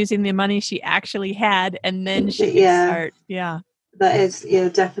kept on using the money she actually had. And then she could start. Yeah. That is,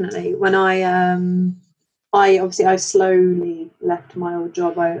 definitely. When I slowly left my old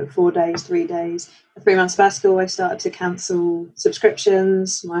job. 4 days, 3 days. A 3-month sabbatical, I started to cancel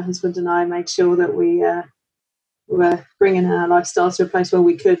subscriptions. My husband and I made sure that we were bringing our lifestyle to a place where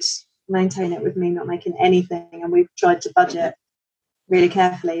we could maintain it with me not making anything. And we've tried to budget really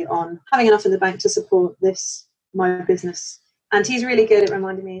carefully on having enough in the bank to support my business. And he's really good at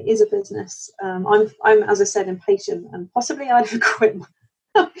reminding me it is a business. I'm, as I said, impatient, and possibly I'd have quit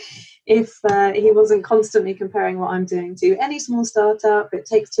if he wasn't constantly comparing what I'm doing to any small startup. It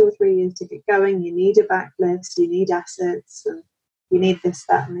takes 2 or 3 years to get going. You need a backlist, you need assets, and you need this,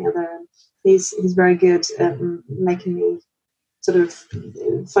 that, and the other. And he's very good at making me sort of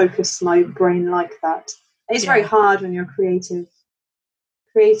focus my brain like that. It's very hard when you're creative.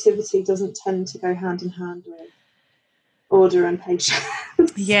 Creativity doesn't tend to go hand in hand with order and patience.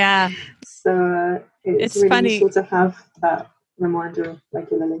 Yeah. So it's really funny. Useful to have that reminder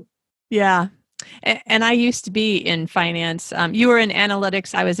regularly. Yeah. And I used to be in finance. You were in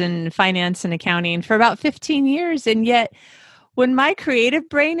analytics. I was in finance and accounting for about 15 years. And yet when my creative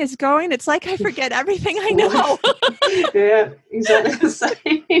brain is going, it's like I forget everything I know. Yeah, exactly the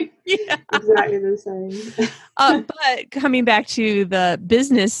same. Yeah. Exactly the same. But coming back to the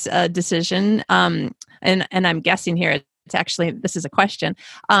business decision, and I'm guessing here it's actually, this is a question.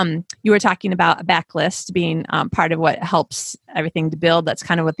 You were talking about a backlist being part of what helps everything to build. That's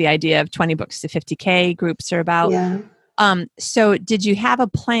kind of what the idea of 20 books to 50K groups are about. Yeah. So did you have a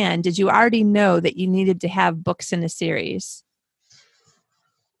plan? Did you already know that you needed to have books in a series?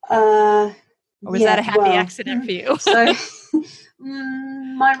 Or was that a happy accident for you? So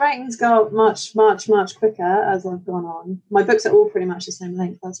my ratings go up much, much, much quicker as I've gone on. My books are all pretty much the same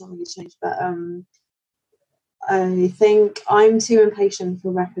length. That's not really changed. But I think I'm too impatient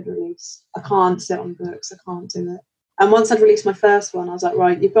for rapid release. I can't sit on books. I can't do it. And once I'd released my first one, I was like,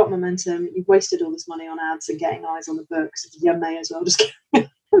 right, you've got momentum. You've wasted all this money on ads and getting eyes on the books. You may as well just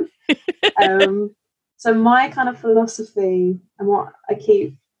so my kind of philosophy and what I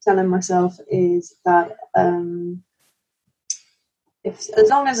keep telling myself is that as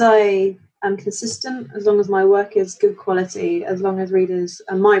long as I am consistent, as long as my work is good quality, as long as readers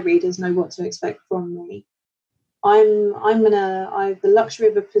and my readers know what to expect from me, I have the luxury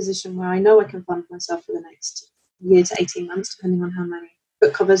of a position where I know I can fund myself for the next year to 18 months, depending on how many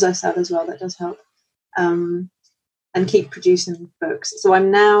book covers I sell as well. That does help, and keep producing books. So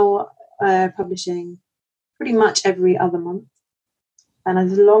I'm now publishing pretty much every other month. And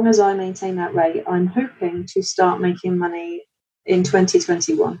as long as I maintain that rate, I'm hoping to start making money in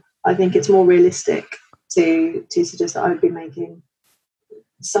 2021. I think it's more realistic to suggest that I would be making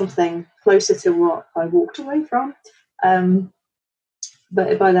something closer to what I walked away from.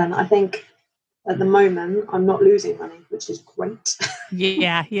 But by then, I think at the moment, I'm not losing money, which is great.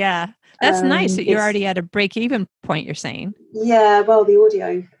 Yeah. That's nice that you're already at a break-even point, you're saying. Yeah, well, the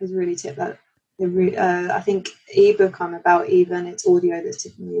audio has really tipped that. I think ebook, I'm about even. It's audio that's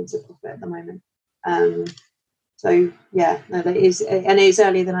tipping me into profit at the moment. So yeah, no, that is, and it's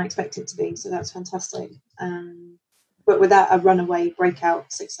earlier than I expected it to be. So that's fantastic. But without a runaway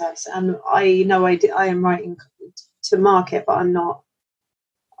breakout success, and I know I am writing to market, but I'm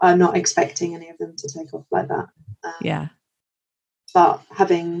not expecting any of them to take off like that. Yeah. But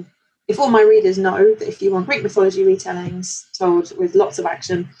if all my readers know that if you want Greek mythology retellings told with lots of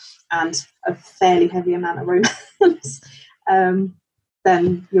action and a fairly heavy amount of romance,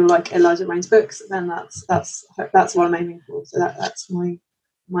 then you'll like Eliza Raine's books. Then that's what I'm aiming for. So that's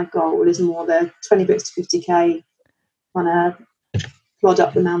my goal is more the 20 books to 50K on a plod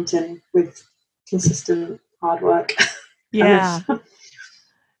up the mountain with consistent hard work. Yeah.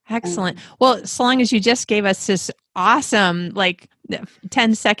 Excellent. Well, so long as you just gave us this awesome,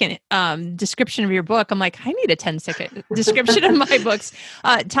 10-second description of your book, I'm like, I need a 10-second description of my books.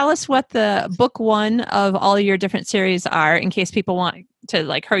 Tell us what the book one of all your different series are, in case people want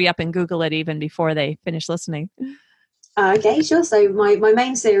to hurry up and Google it even before they finish listening. Okay, sure. So my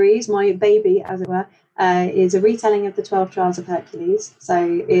main series, my baby, as it were, is a retelling of the 12 Trials of Hercules.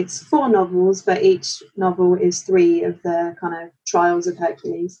 So it's 4 novels, but each novel is 3 of the kind of trials of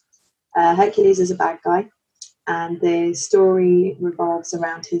Hercules. Hercules is a bad guy, and the story revolves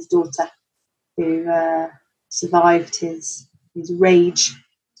around his daughter, who survived his rage,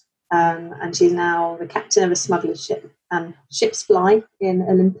 and she's now the captain of a smuggler's ship. And ships fly in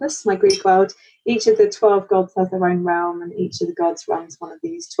Olympus, my Greek world. Each of the 12 gods has their own realm, and each of the gods runs one of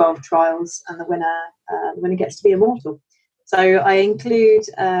these 12 trials, and the winner gets to be immortal. So I include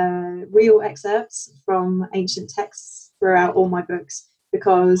real excerpts from ancient texts throughout all my books,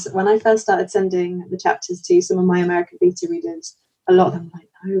 because when I first started sending the chapters to some of my American beta readers, a lot of them were like,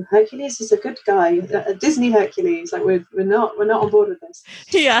 "Oh, Hercules is a good guy, a Disney Hercules. Like we're not on board with this."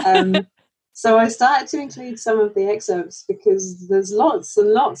 Yeah. So I started to include some of the excerpts because there's lots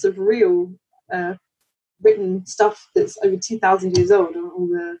and lots of real written stuff that's over 2,000 years old, and all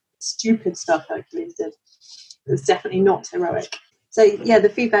the stupid stuff Hercules did. It's definitely not heroic. So yeah, the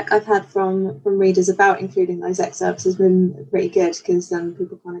feedback I've had from readers about including those excerpts has been pretty good, because then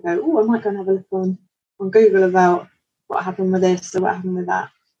people kind of go, "Oh, I might go and have a look on Google about what happened with this or what happened with that."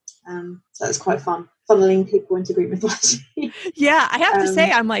 So it's quite fun, funneling people into Greek mythology. Yeah, I have to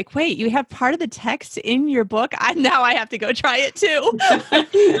say, I'm like, wait, you have part of the text in your book? Now I have to go try it too.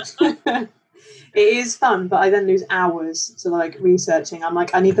 It is fun, but I then lose hours to researching. I'm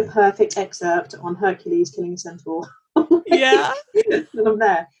like, I need the perfect excerpt on Hercules killing a centaur. Yeah. And I'm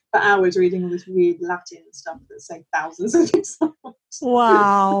there for hours reading all this weird Latin stuff that's like thousands of examples.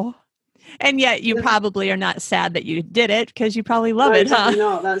 Wow. And yet you probably are not sad that you did it, because you probably love it, huh?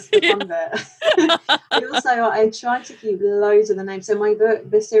 Not. That's the fun bit. Also, I try to keep loads of the names. So my book,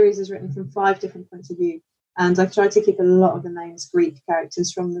 this series is written from 5 different points of view. And I've tried to keep a lot of the names Greek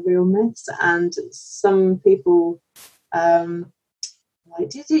characters from the real myths. And some people like,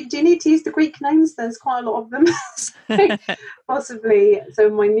 do you need to use the Greek names? There's quite a lot of them. So possibly. So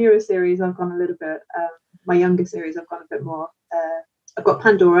my newer series, I've gone a little bit. My younger series, I've gone a bit more. I've got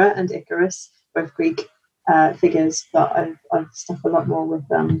Pandora and Icarus, both Greek figures, but I've stuck a lot more with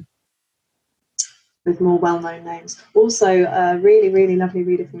more well-known names. Also, a really, really lovely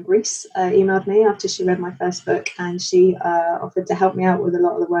reader from Greece emailed me after she read my first book, and she offered to help me out with a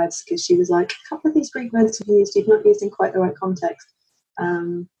lot of the words, because she was like, a couple of these Greek words you've not used in quite the right context.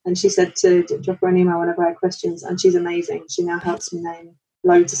 And she said to drop her an email whenever I had questions, and she's amazing. She now helps me name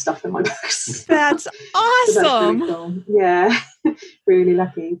loads of stuff in my books. That's awesome. So that's really cool. Yeah, really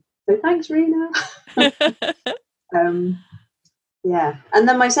lucky. So thanks, Rena. Yeah, and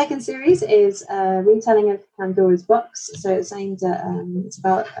then my second series is a retelling of Pandora's box. So it's aimed at it's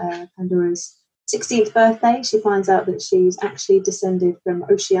about Pandora's 16th birthday. She finds out that she's actually descended from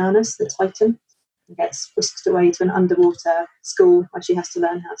Oceanus, the Titan, and gets whisked away to an underwater school where she has to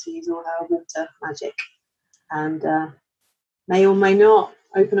learn how to use all her water magic, and may or may not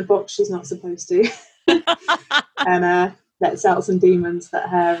open a box she's not supposed to, and lets out some demons that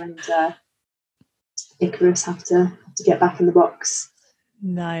her and Icarus have to get back in the box.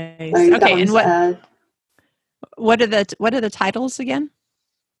 Nice. So okay, and what are the titles again?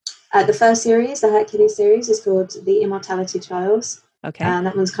 The first series, the Hercules series, is called The Immortality Trials. Okay. And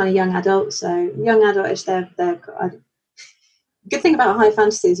that one's kind of young adult. So young adultish. Good thing about high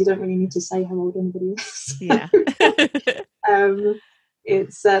fantasy is you don't really need to say how old anybody is. Yeah.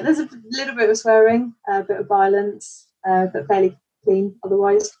 It's there's a little bit of swearing, a bit of violence, but fairly clean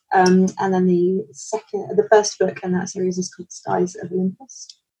otherwise. And then the first book in that series is called Skies of Olympus.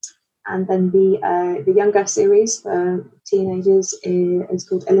 And then the younger series for teenagers is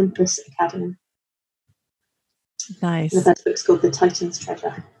called Olympus Academy. Nice. And the first book's called The Titan's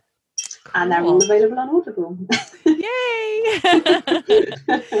Treasure. Cool. And they're all available on Audible. Yay!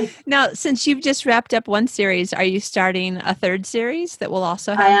 Now, since you've just wrapped up one series, are you starting a third series that will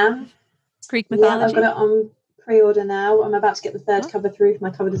also have Greek mythology? Yeah, I've got it on pre-order now. I'm about to get the third cover through for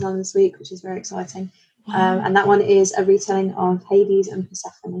my cover design this week, which is very exciting. Wow. And that one is a retelling of Hades and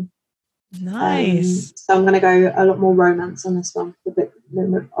Persephone. Nice. So I'm going to go a lot more romance on this one, a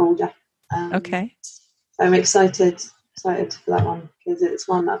little bit older. Okay. So I'm excited for that one, because it's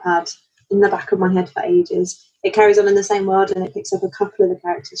one that I've had in the back of my head for ages. It carries on in the same world, and it picks up a couple of the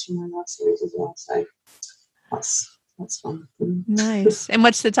characters from my last series as well. So that's fun. Nice. And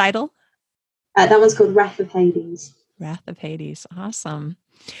what's the title? That one's called Wrath of Hades. Wrath of Hades. Awesome.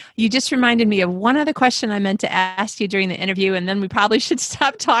 You just reminded me of one other question I meant to ask you during the interview, and then we probably should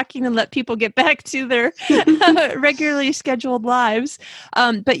stop talking and let people get back to their regularly scheduled lives.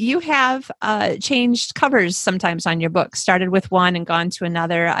 But you have changed covers sometimes on your book, started with one and gone to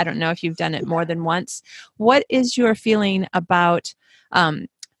another. I don't know if you've done it more than once. What is your feeling about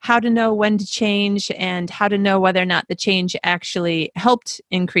how to know when to change, and how to know whether or not the change actually helped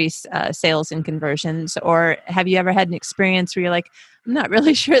increase sales and conversions? Or have you ever had an experience where you're like, I'm not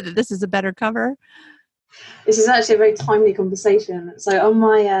really sure that this is a better cover? This is actually a very timely conversation. So on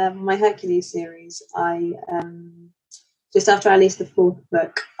my Hercules series, I just after I released the fourth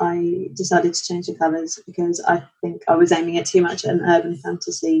book, I decided to change the covers, because I think I was aiming it too much at an urban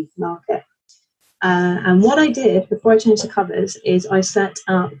fantasy market. And what I did before I changed the covers is I set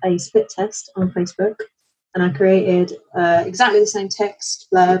up a split test on Facebook, and I created exactly the same text,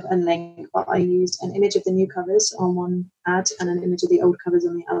 blurb and link, but I used an image of the new covers on one ad and an image of the old covers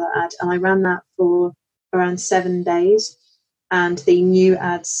on the other ad. And I ran that for around 7 days. And the new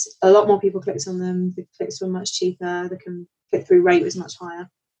ads, a lot more people clicked on them. The clicks were much cheaper. The click-through rate was much higher.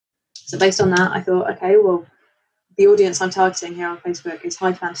 So based on that, I thought, okay, well, the audience I'm targeting here on Facebook is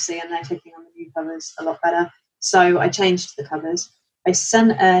high fantasy, and they're clicking on the new covers a lot better. So I changed the covers. I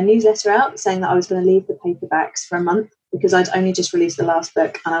sent a newsletter out saying that I was going to leave the paperbacks for a month, because I'd only just released the last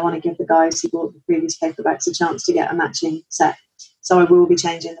book, and I want to give the guys who bought the previous paperbacks a chance to get a matching set. So I will be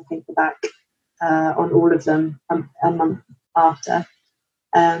changing the paperback on all of them a month after.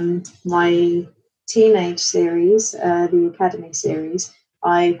 My teenage series, the Academy series,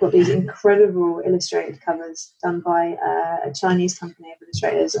 I've got these incredible illustrated covers done by a Chinese company of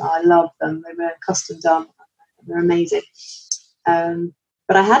illustrators. I love them. They were custom done. They're amazing.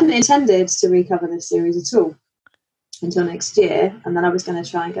 But I hadn't intended to recover this series at all until next year. And then I was going to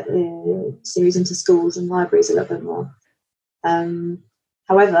try and get the series into schools and libraries a little bit more.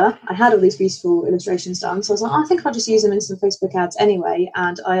 However, I had all these beautiful illustrations done, so I was like, I think I'll just use them in some Facebook ads anyway.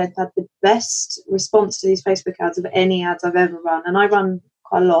 And I had had the best response to these Facebook ads of any ads I've ever run. And I run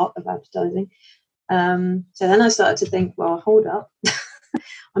quite a lot of advertising. So then I started to think, well, hold up.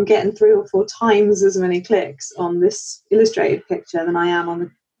 I'm getting 3 or 4 times as many clicks on this illustrated picture than I am on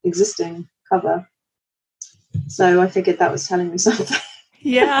the existing cover. So I figured that was telling me something.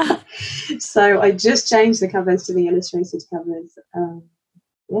 Yeah. So I just changed the covers to the illustrated covers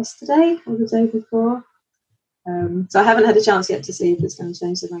yesterday or the day before. So I haven't had a chance yet to see if it's going to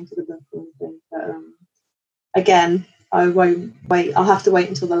change the rank of the book or anything. But again, I won't wait. I'll have to wait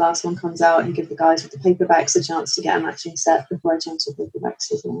until the last one comes out and give the guys with the paperbacks a chance to get a matching set before I change the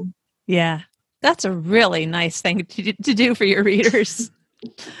paperbacks as well. Yeah. That's a really nice thing to do for your readers.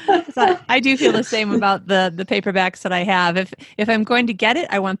 I do feel the same about the paperbacks that I have. If I'm going to get it,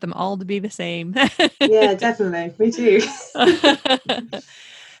 I want them all to be the same. Yeah, definitely. Me too.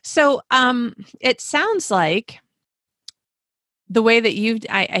 So it sounds like the way that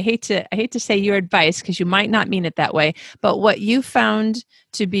I hate to say your advice, because you might not mean it that way, but what you found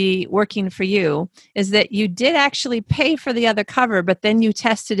to be working for you is that you did actually pay for the other cover, but then you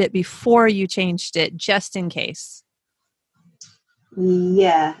tested it before you changed it, just in case.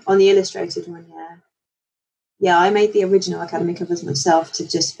 Yeah, on the illustrated one, yeah, I made the original Academy covers myself to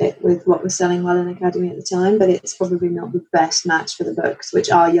just fit with what was selling well in Academy at the time, but it's probably not the best match for the books, which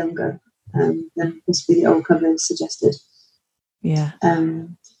are younger than possibly the old covers suggested. Yeah.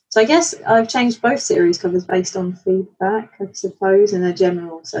 So I guess I've changed both series covers based on feedback, I suppose, in a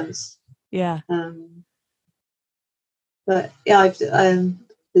general sense. Yeah. But yeah, the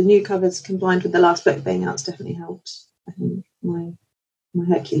new covers combined with the last book being out has definitely helped. I think my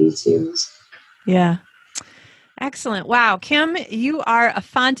Hercules series. Yeah. Excellent. Wow. Kym, you are a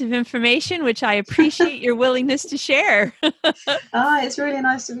font of information, which I appreciate your willingness to share. It's really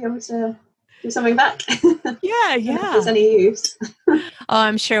nice to be able to do something back. Yeah. If there's any use. Oh,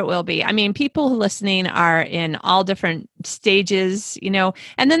 I'm sure it will be. I mean, people listening are in all different stages,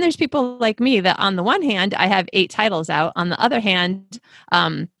 and then there's people like me that on the one hand, I have 8 titles out. On the other hand,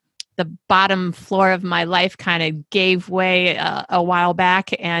 the bottom floor of my life kind of gave way a while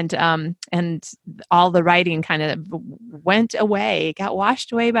back, and all the writing kind of went away, got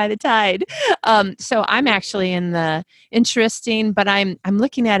washed away by the tide. So I'm actually in the interesting, but I'm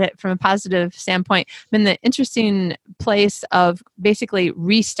looking at it from a positive standpoint. I'm in the interesting place of basically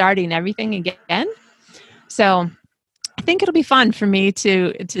restarting everything again. So I think it'll be fun for me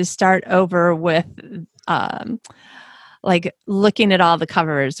to start over with like looking at all the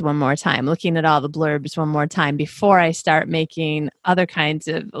covers one more time, looking at all the blurbs one more time before I start making other kinds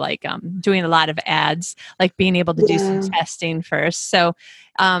of doing a lot of ads, like being able to do some testing first. So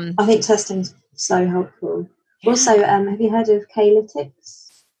I think testing's so helpful. Yeah. Also, have you heard of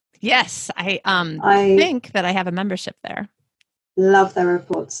K-lytics? Yes, I think that I have a membership there. Love their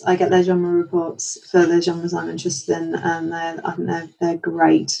reports. I get their genre reports for the genres I'm interested in, and I think they're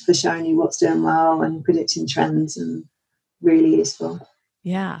great for showing you what's doing well and predicting trends, and really useful.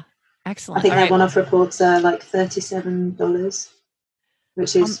 Yeah, excellent. I think their one-off reports are like $37,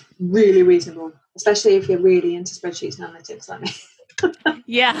 which is really reasonable, especially if you're really into spreadsheets and analytics like me.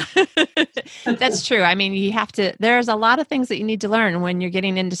 Yeah, that's true. I mean, there's a lot of things that you need to learn when you're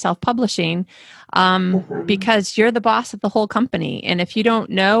getting into self-publishing, because you're the boss of the whole company. And if you don't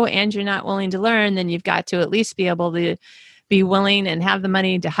know and you're not willing to learn, then you've got to at least be able to be willing and have the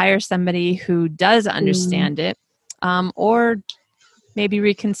money to hire somebody who does understand it, or maybe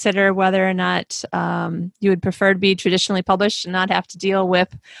reconsider whether or not you would prefer to be traditionally published and not have to deal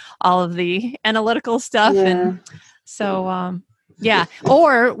with all of the analytical stuff. Yeah. And so, yeah.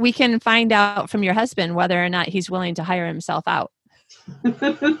 Or we can find out from your husband whether or not he's willing to hire himself out. He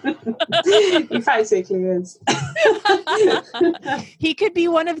practically is. He could be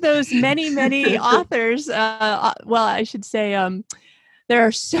one of those many, many authors. Well, I should say there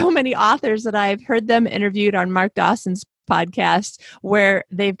are so many authors that I've heard them interviewed on Mark Dawson's podcast, where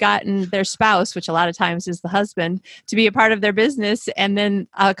they've gotten their spouse, which a lot of times is the husband, to be a part of their business. And then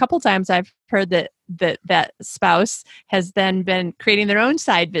a couple times I've heard that spouse has then been creating their own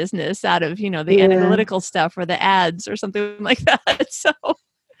side business out of, the analytical stuff or the ads or something like that. So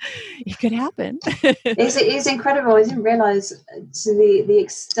it could happen. It's incredible. I didn't realize to the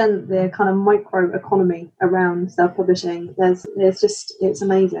extent, the kind of micro economy around self-publishing. It's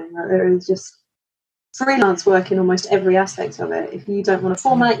amazing. There is just freelance work in almost every aspect of it. If you don't want to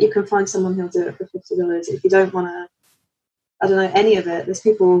format, you can find someone who'll do it for $50. If you don't want to, I don't know, any of it, there's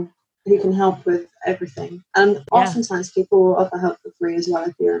people who can help with everything. And oftentimes people will offer help for free as well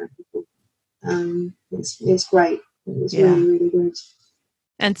if you're in a people. It's great. It's really, really good.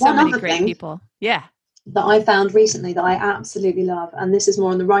 And so many great people. Yeah. that I found recently that I absolutely love, and this is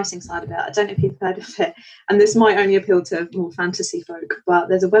more on the writing side of it. I don't know if you've heard of it, and this might only appeal to more fantasy folk, but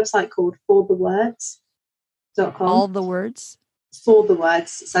there's a website called forthewords.com. All the words? For the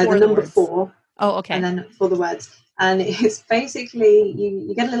words. So For the number words. 4. Oh, okay. And then for the words. And it's basically,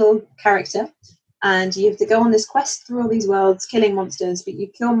 you get a little character, and you have to go on this quest through all these worlds, killing monsters, but you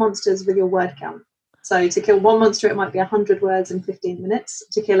kill monsters with your word count. So to kill one monster, it might be 100 words in 15 minutes.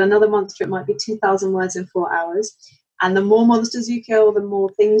 To kill another monster, it might be 2,000 words in 4 hours. And the more monsters you kill, the more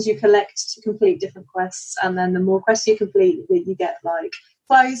things you collect to complete different quests. And then the more quests you complete, you get like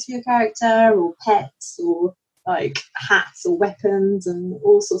clothes for your character, or pets, or like hats or weapons and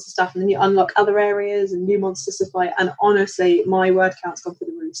all sorts of stuff. And then you unlock other areas and new monsters to fight. And honestly, my word count's gone through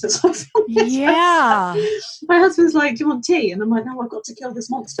the roof since I found this. Yeah. My husband's like, do you want tea? And I'm like, no, I've got to kill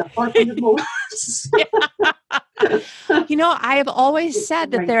this monster. 500 more. You know, I have always said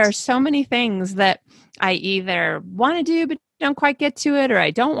that there are so many things that I either want to do but don't quite get to it, or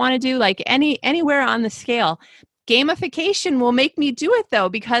I don't want to do, like anywhere on the scale. Gamification will make me do it though,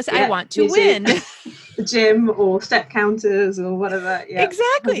 because I want to win. The gym or step counters or whatever. Yeah,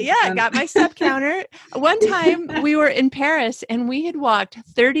 exactly. 100%. Yeah, I got my step counter. One time we were in Paris and we had walked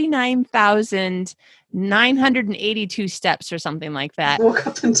 39,982 steps or something like that. Walk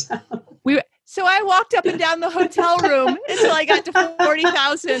up and down. So I walked up and down the hotel room until I got to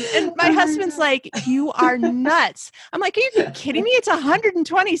 40,000. And my husband's like, you are nuts. I'm like, are you kidding me? It's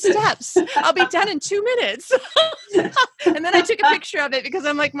 120 steps. I'll be done in 2 minutes. And then I took a picture of it because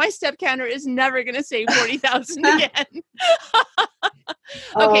I'm like, my step counter is never going to say 40,000 again.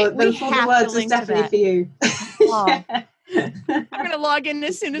 Okay, we have the words is definitely for you. Oh. I'm going to log in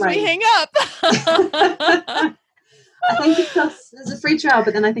as soon as we hang up. I think it costs, there's a free trial,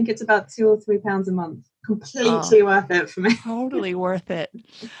 but then I think it's about £2 or £3 a month. Completely worth it for me. Totally worth it.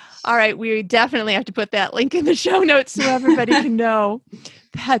 All right. We definitely have to put that link in the show notes so everybody can know.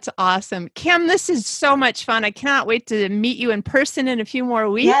 That's awesome. Kym, this is so much fun. I cannot wait to meet you in person in a few more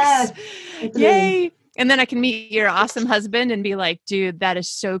weeks. Yes. Yay. And then I can meet your awesome husband and be like, dude, that is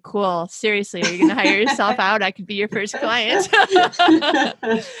so cool. Seriously, are you going to hire yourself out? I could be your first client.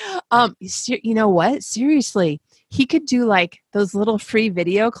 You know what? Seriously. He could do like those little free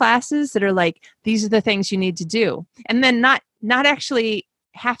video classes that are like, these are the things you need to do. And then not actually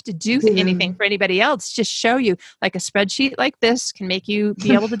have to do anything for anybody else. Just show you like a spreadsheet like this can make you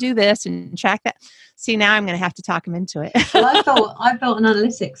be able to do this and track that. See, now I'm going to have to talk him into it. Well, I built an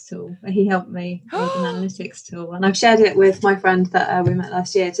analytics tool. He helped me build an analytics tool. And I've shared it with my friend that we met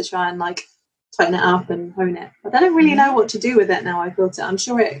last year to try and like tighten it up and hone it. But I don't really know what to do with it now I built it. I'm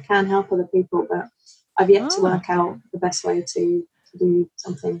sure it can help other people, but I've yet to work out the best way to do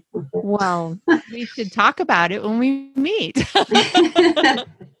something with it. Well, we should talk about it when we meet.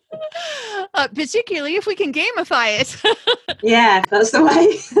 Particularly if we can gamify it. Yeah, that's the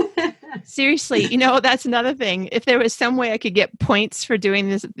way. Seriously, you know, that's another thing. If there was some way I could get points for doing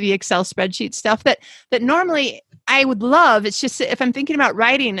the Excel spreadsheet stuff that normally I would love. It's just if I'm thinking about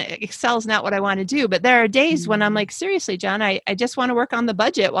writing, Excel is not what I want to do. But there are days when I'm like, seriously, John, I just want to work on the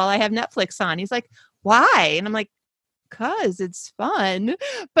budget while I have Netflix on. He's like, why? And I'm like, because it's fun.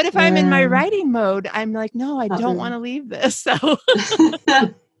 But if I'm in my writing mode, I'm like, no, I don't want to leave this. So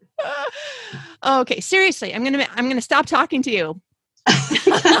okay, seriously, I'm gonna stop talking to you.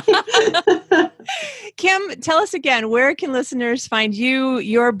 Kym, tell us again, where can listeners find you,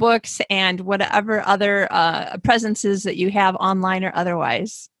 your books, and whatever other presences that you have online or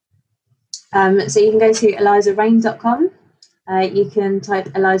otherwise? So you can go to elizaraine.com. You can type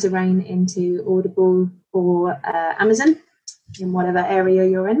Eliza Raine into Audible or Amazon in whatever area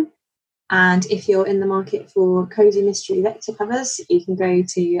you're in. And if you're in the market for cozy mystery vector covers, you can go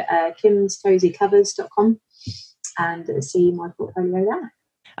to kymscozycovers.com and see my portfolio there.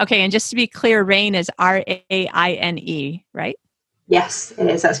 Okay, and just to be clear, Raine is Raine, right? Yes, it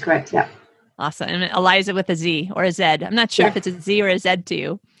is. That's correct. Yeah. Awesome. And Eliza with a Z or a Z. I'm not sure if it's a Z or a Z to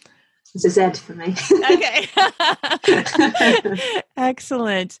you. It's a Z for me. Okay.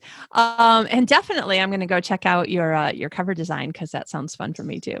 Excellent. And definitely I'm going to go check out your cover design because that sounds fun for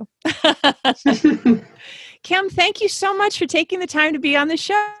me too. Kym, thank you so much for taking the time to be on the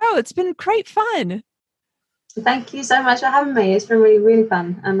show. It's been great fun. Thank you so much for having me. It's been really, really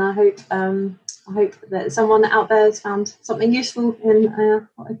fun. And I hope that someone out there has found something useful in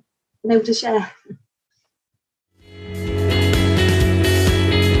what I've been able to share.